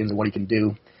for Hopkins and what he can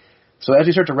do. So as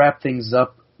we start to wrap things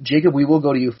up, Jacob, we will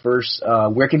go to you first.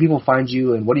 Where can people find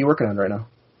you, and what are you working on right now?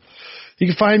 You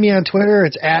can find me on Twitter.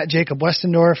 It's at Jacob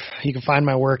Westendorf. You can find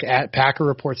my work at Packer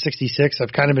Report 66.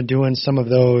 I've kind of been doing some of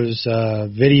those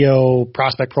video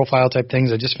prospect profile type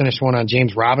things. I just finished one on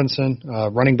James Robinson,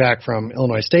 running back from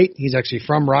Illinois State. He's actually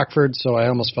from Rockford, so I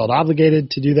almost felt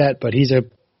obligated to do that. But he's a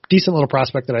decent little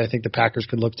prospect that I think the Packers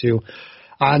could look to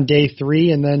on day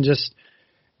 3. And then just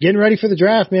getting ready for the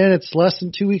draft, man. It's less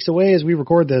than 2 weeks away as we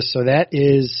record this, so that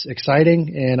is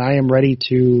exciting. And I am ready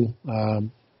to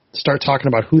start talking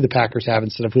about who the Packers have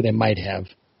instead of who they might have.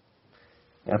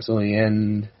 Absolutely.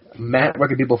 And Matt, where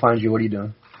can people find you? What are you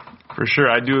doing? For sure.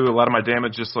 I do a lot of my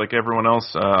damage just like everyone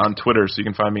else on Twitter. So you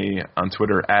can find me on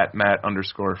Twitter at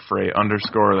Matt_Frey_.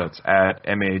 That's at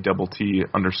MATT_FRA_.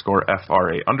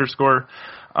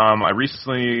 I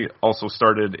recently also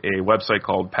started a website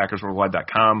called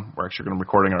PackersWorldwide.com. We're actually going to be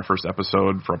recording our first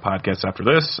episode for a podcast after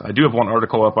this. I do have one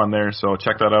article up on there, so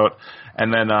check that out.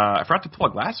 And then I forgot to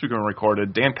plug last week when we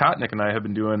recorded. Dan Kotnick and I have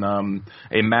been doing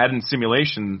a Madden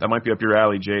simulation. That might be up your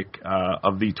alley, Jake,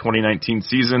 of the 2019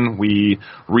 season. We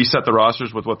reset the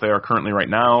rosters with what they are currently right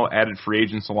now, added free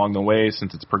agents along the way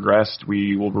since it's progressed.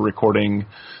 We will be recording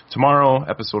tomorrow.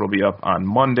 Episode will be up on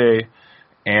Monday.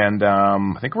 And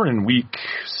I think we're in week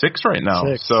 6 right now.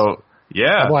 6. So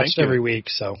yeah, I've watched every week.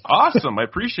 So awesome, I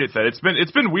appreciate that.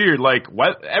 It's been weird. Like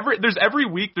every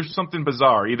week there's something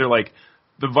bizarre. Either like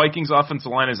the Vikings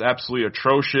offensive line is absolutely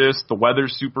atrocious. The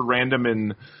weather's super random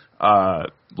in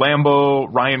Lambeau.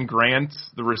 Ryan Grant,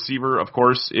 the receiver, of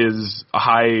course, is a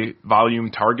high volume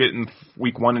target in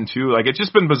week 1 and 2. Like it's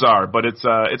just been bizarre, but it's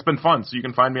been fun. So you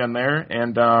can find me on there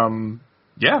and.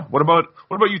 Yeah. What about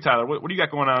you, Tyler? What do you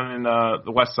got going on in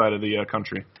the west side of the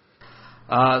country?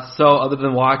 So other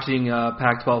than watching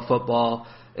Pac-12 football,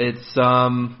 it's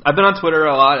I've been on Twitter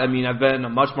a lot. I mean, I've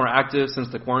been much more active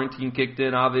since the quarantine kicked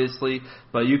in, obviously.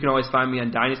 But you can always find me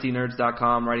on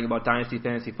DynastyNerds.com, writing about Dynasty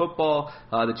Fantasy Football.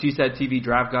 The Cheesehead TV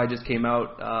Draft Guide just came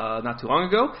out not too long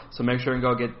ago, so make sure and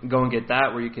go and get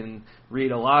that, where you can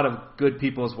read a lot of good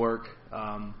people's work,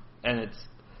 and it's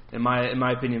in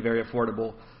my opinion, very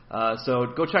affordable. So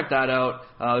go check that out.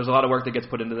 There's a lot of work that gets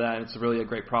put into that, and it's really a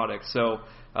great product. So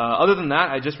other than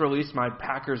that, I just released my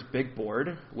Packers Big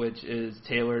Board, which is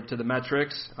tailored to the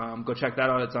metrics. Go check that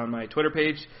out. It's on my Twitter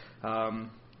page.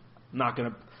 I'm not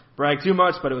going to brag too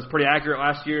much, but it was pretty accurate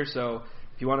last year. So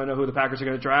if you want to know who the Packers are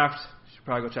going to draft, you should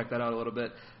probably go check that out a little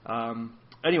bit.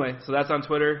 Anyway, so that's on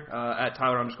Twitter, at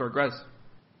Tyler_Grez.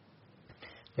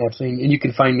 Absolutely. And you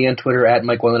can find me on Twitter at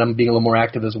Mike Whalen. I'm being a little more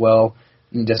active as well.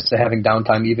 And just having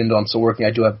downtime, even though I'm still working,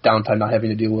 I do have downtime not having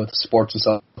to deal with sports and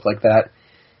stuff like that.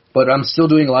 But I'm still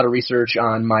doing a lot of research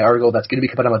on my article that's going to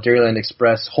be coming out on Dairyland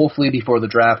Express, hopefully before the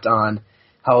draft, on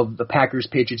how the Packers,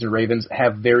 Patriots, and Ravens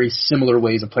have very similar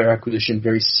ways of player acquisition,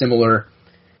 very similar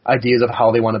ideas of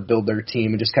how they want to build their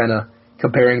team, and just kind of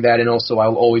comparing that. And also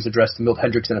I'll always address the Milt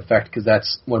Hendrickson effect, because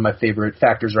that's one of my favorite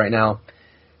factors right now.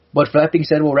 But for that being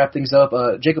said, we'll wrap things up.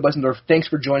 Jacob Westendorf, thanks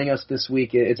for joining us this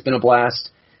week. It's been a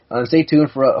blast. Stay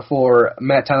tuned for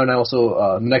Matt, Tyler, and I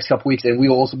also the next couple weeks, and we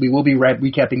will be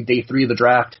recapping day 3 of the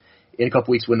draft in a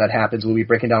couple weeks when that happens. We'll be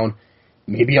breaking down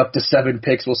maybe up to 7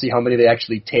 picks. We'll see how many they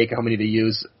actually take, how many they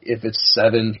use. If it's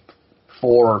 7,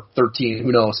 4, 13,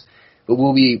 who knows? But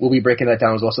we'll be breaking that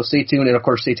down as well. So stay tuned, and of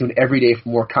course stay tuned every day for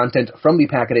more content from the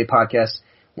Pack-A-Day podcast.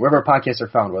 Wherever podcasts are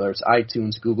found, whether it's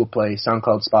iTunes, Google Play,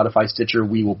 SoundCloud, Spotify, Stitcher,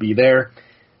 we will be there.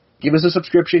 Give us a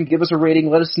subscription, give us a rating,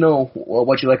 let us know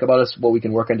what you like about us, what we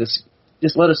can work on. Just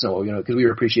let us know, because we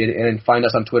appreciate it. And find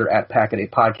us on Twitter at Pack-A-Day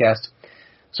Podcast.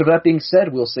 So for that being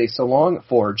said, we'll say so long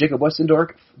for Jacob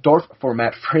Westendorf, for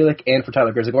Matt Freilich, and for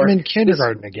Tyler Grzegorz. I'm in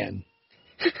kindergarten again.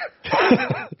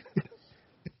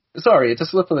 Sorry, it's a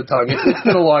slip of the tongue. It's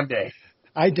been a long day.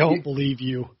 I don't believe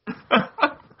you.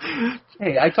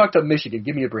 Hey, I talked to Michigan.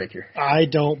 Give me a break here. I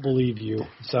don't believe you.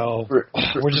 So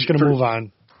we're just going to move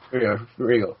on. Here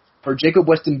you go. For Jacob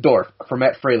Westendorf, for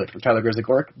Matt Freilich, for Tyler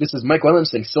Grzegorz, this is Mike Whalen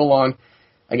saying so long.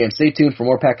 Again, stay tuned for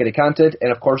more Pack-A-Day content.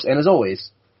 And, of course, and as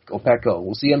always, go Pack Go.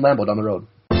 We'll see you in Lambeau down the road.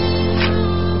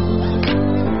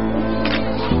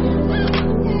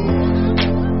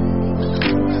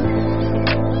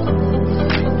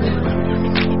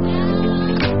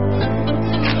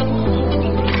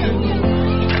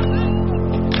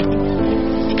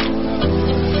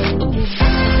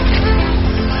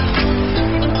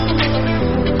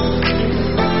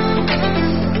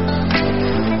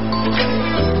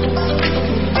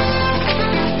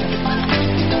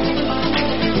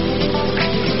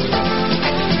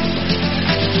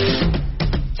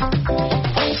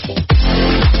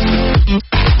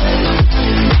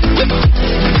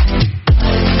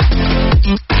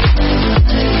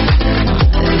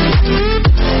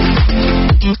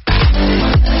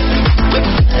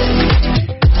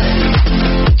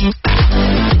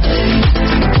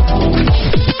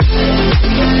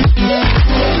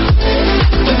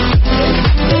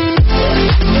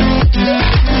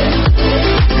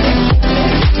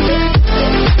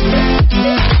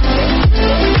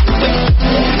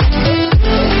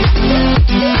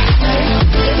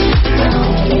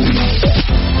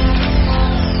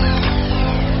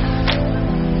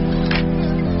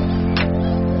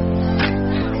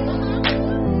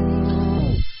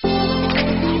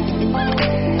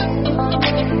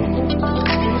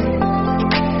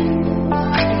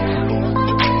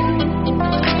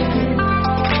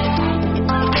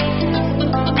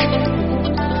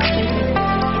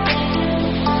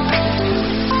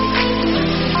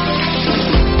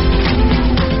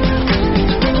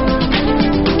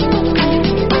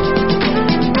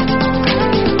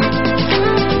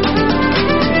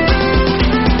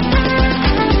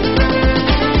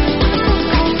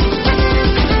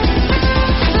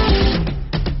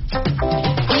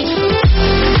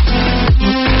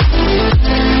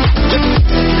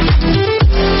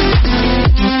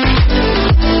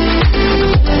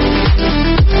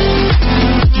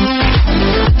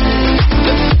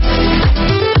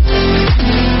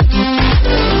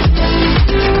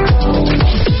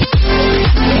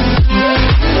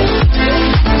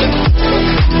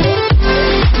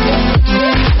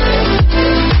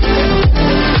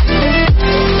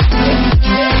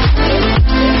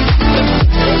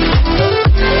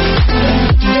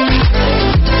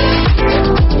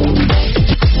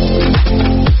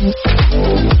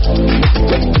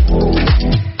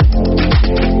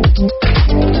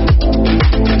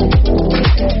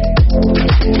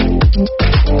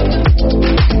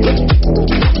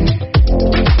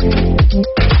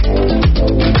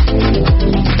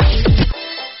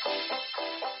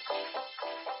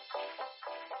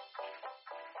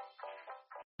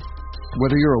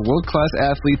 Whether you're a world-class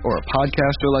athlete or a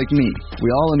podcaster like me,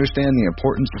 we all understand the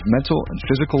importance of mental and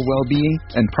physical well-being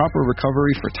and proper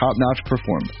recovery for top-notch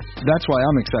performance. That's why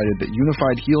I'm excited that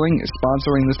Unified Healing is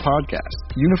sponsoring this podcast.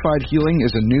 Unified Healing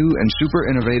is a new and super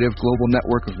innovative global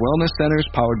network of wellness centers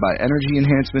powered by Energy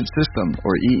Enhancement System,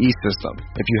 or EE System.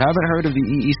 If you haven't heard of the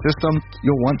EE System,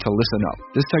 you'll want to listen up.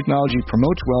 This technology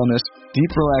promotes wellness,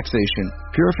 deep relaxation,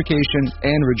 purification,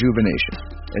 and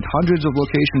rejuvenation. At hundreds of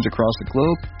locations across the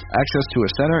globe, access to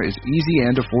a center is easy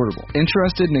and affordable.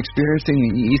 Interested in experiencing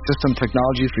the EE System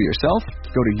technology for yourself?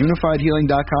 Go to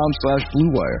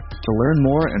unifiedhealing.com/bluewire to learn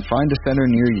more and find a center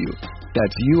near you.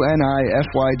 That's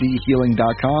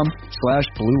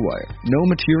UNIFYDhealing.com/bluewire. No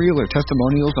material or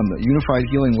testimonials on the Unified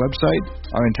Healing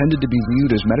website are intended to be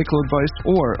viewed as medical advice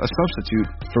or a substitute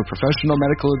for professional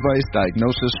medical advice,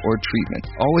 diagnosis, or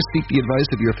treatment. Always seek the advice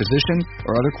of your physician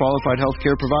or other qualified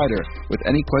healthcare provider with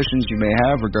any questions you may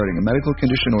have regarding a medical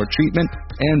condition or treatment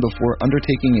and before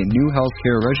undertaking a new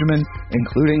healthcare regimen,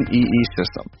 including EE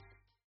System.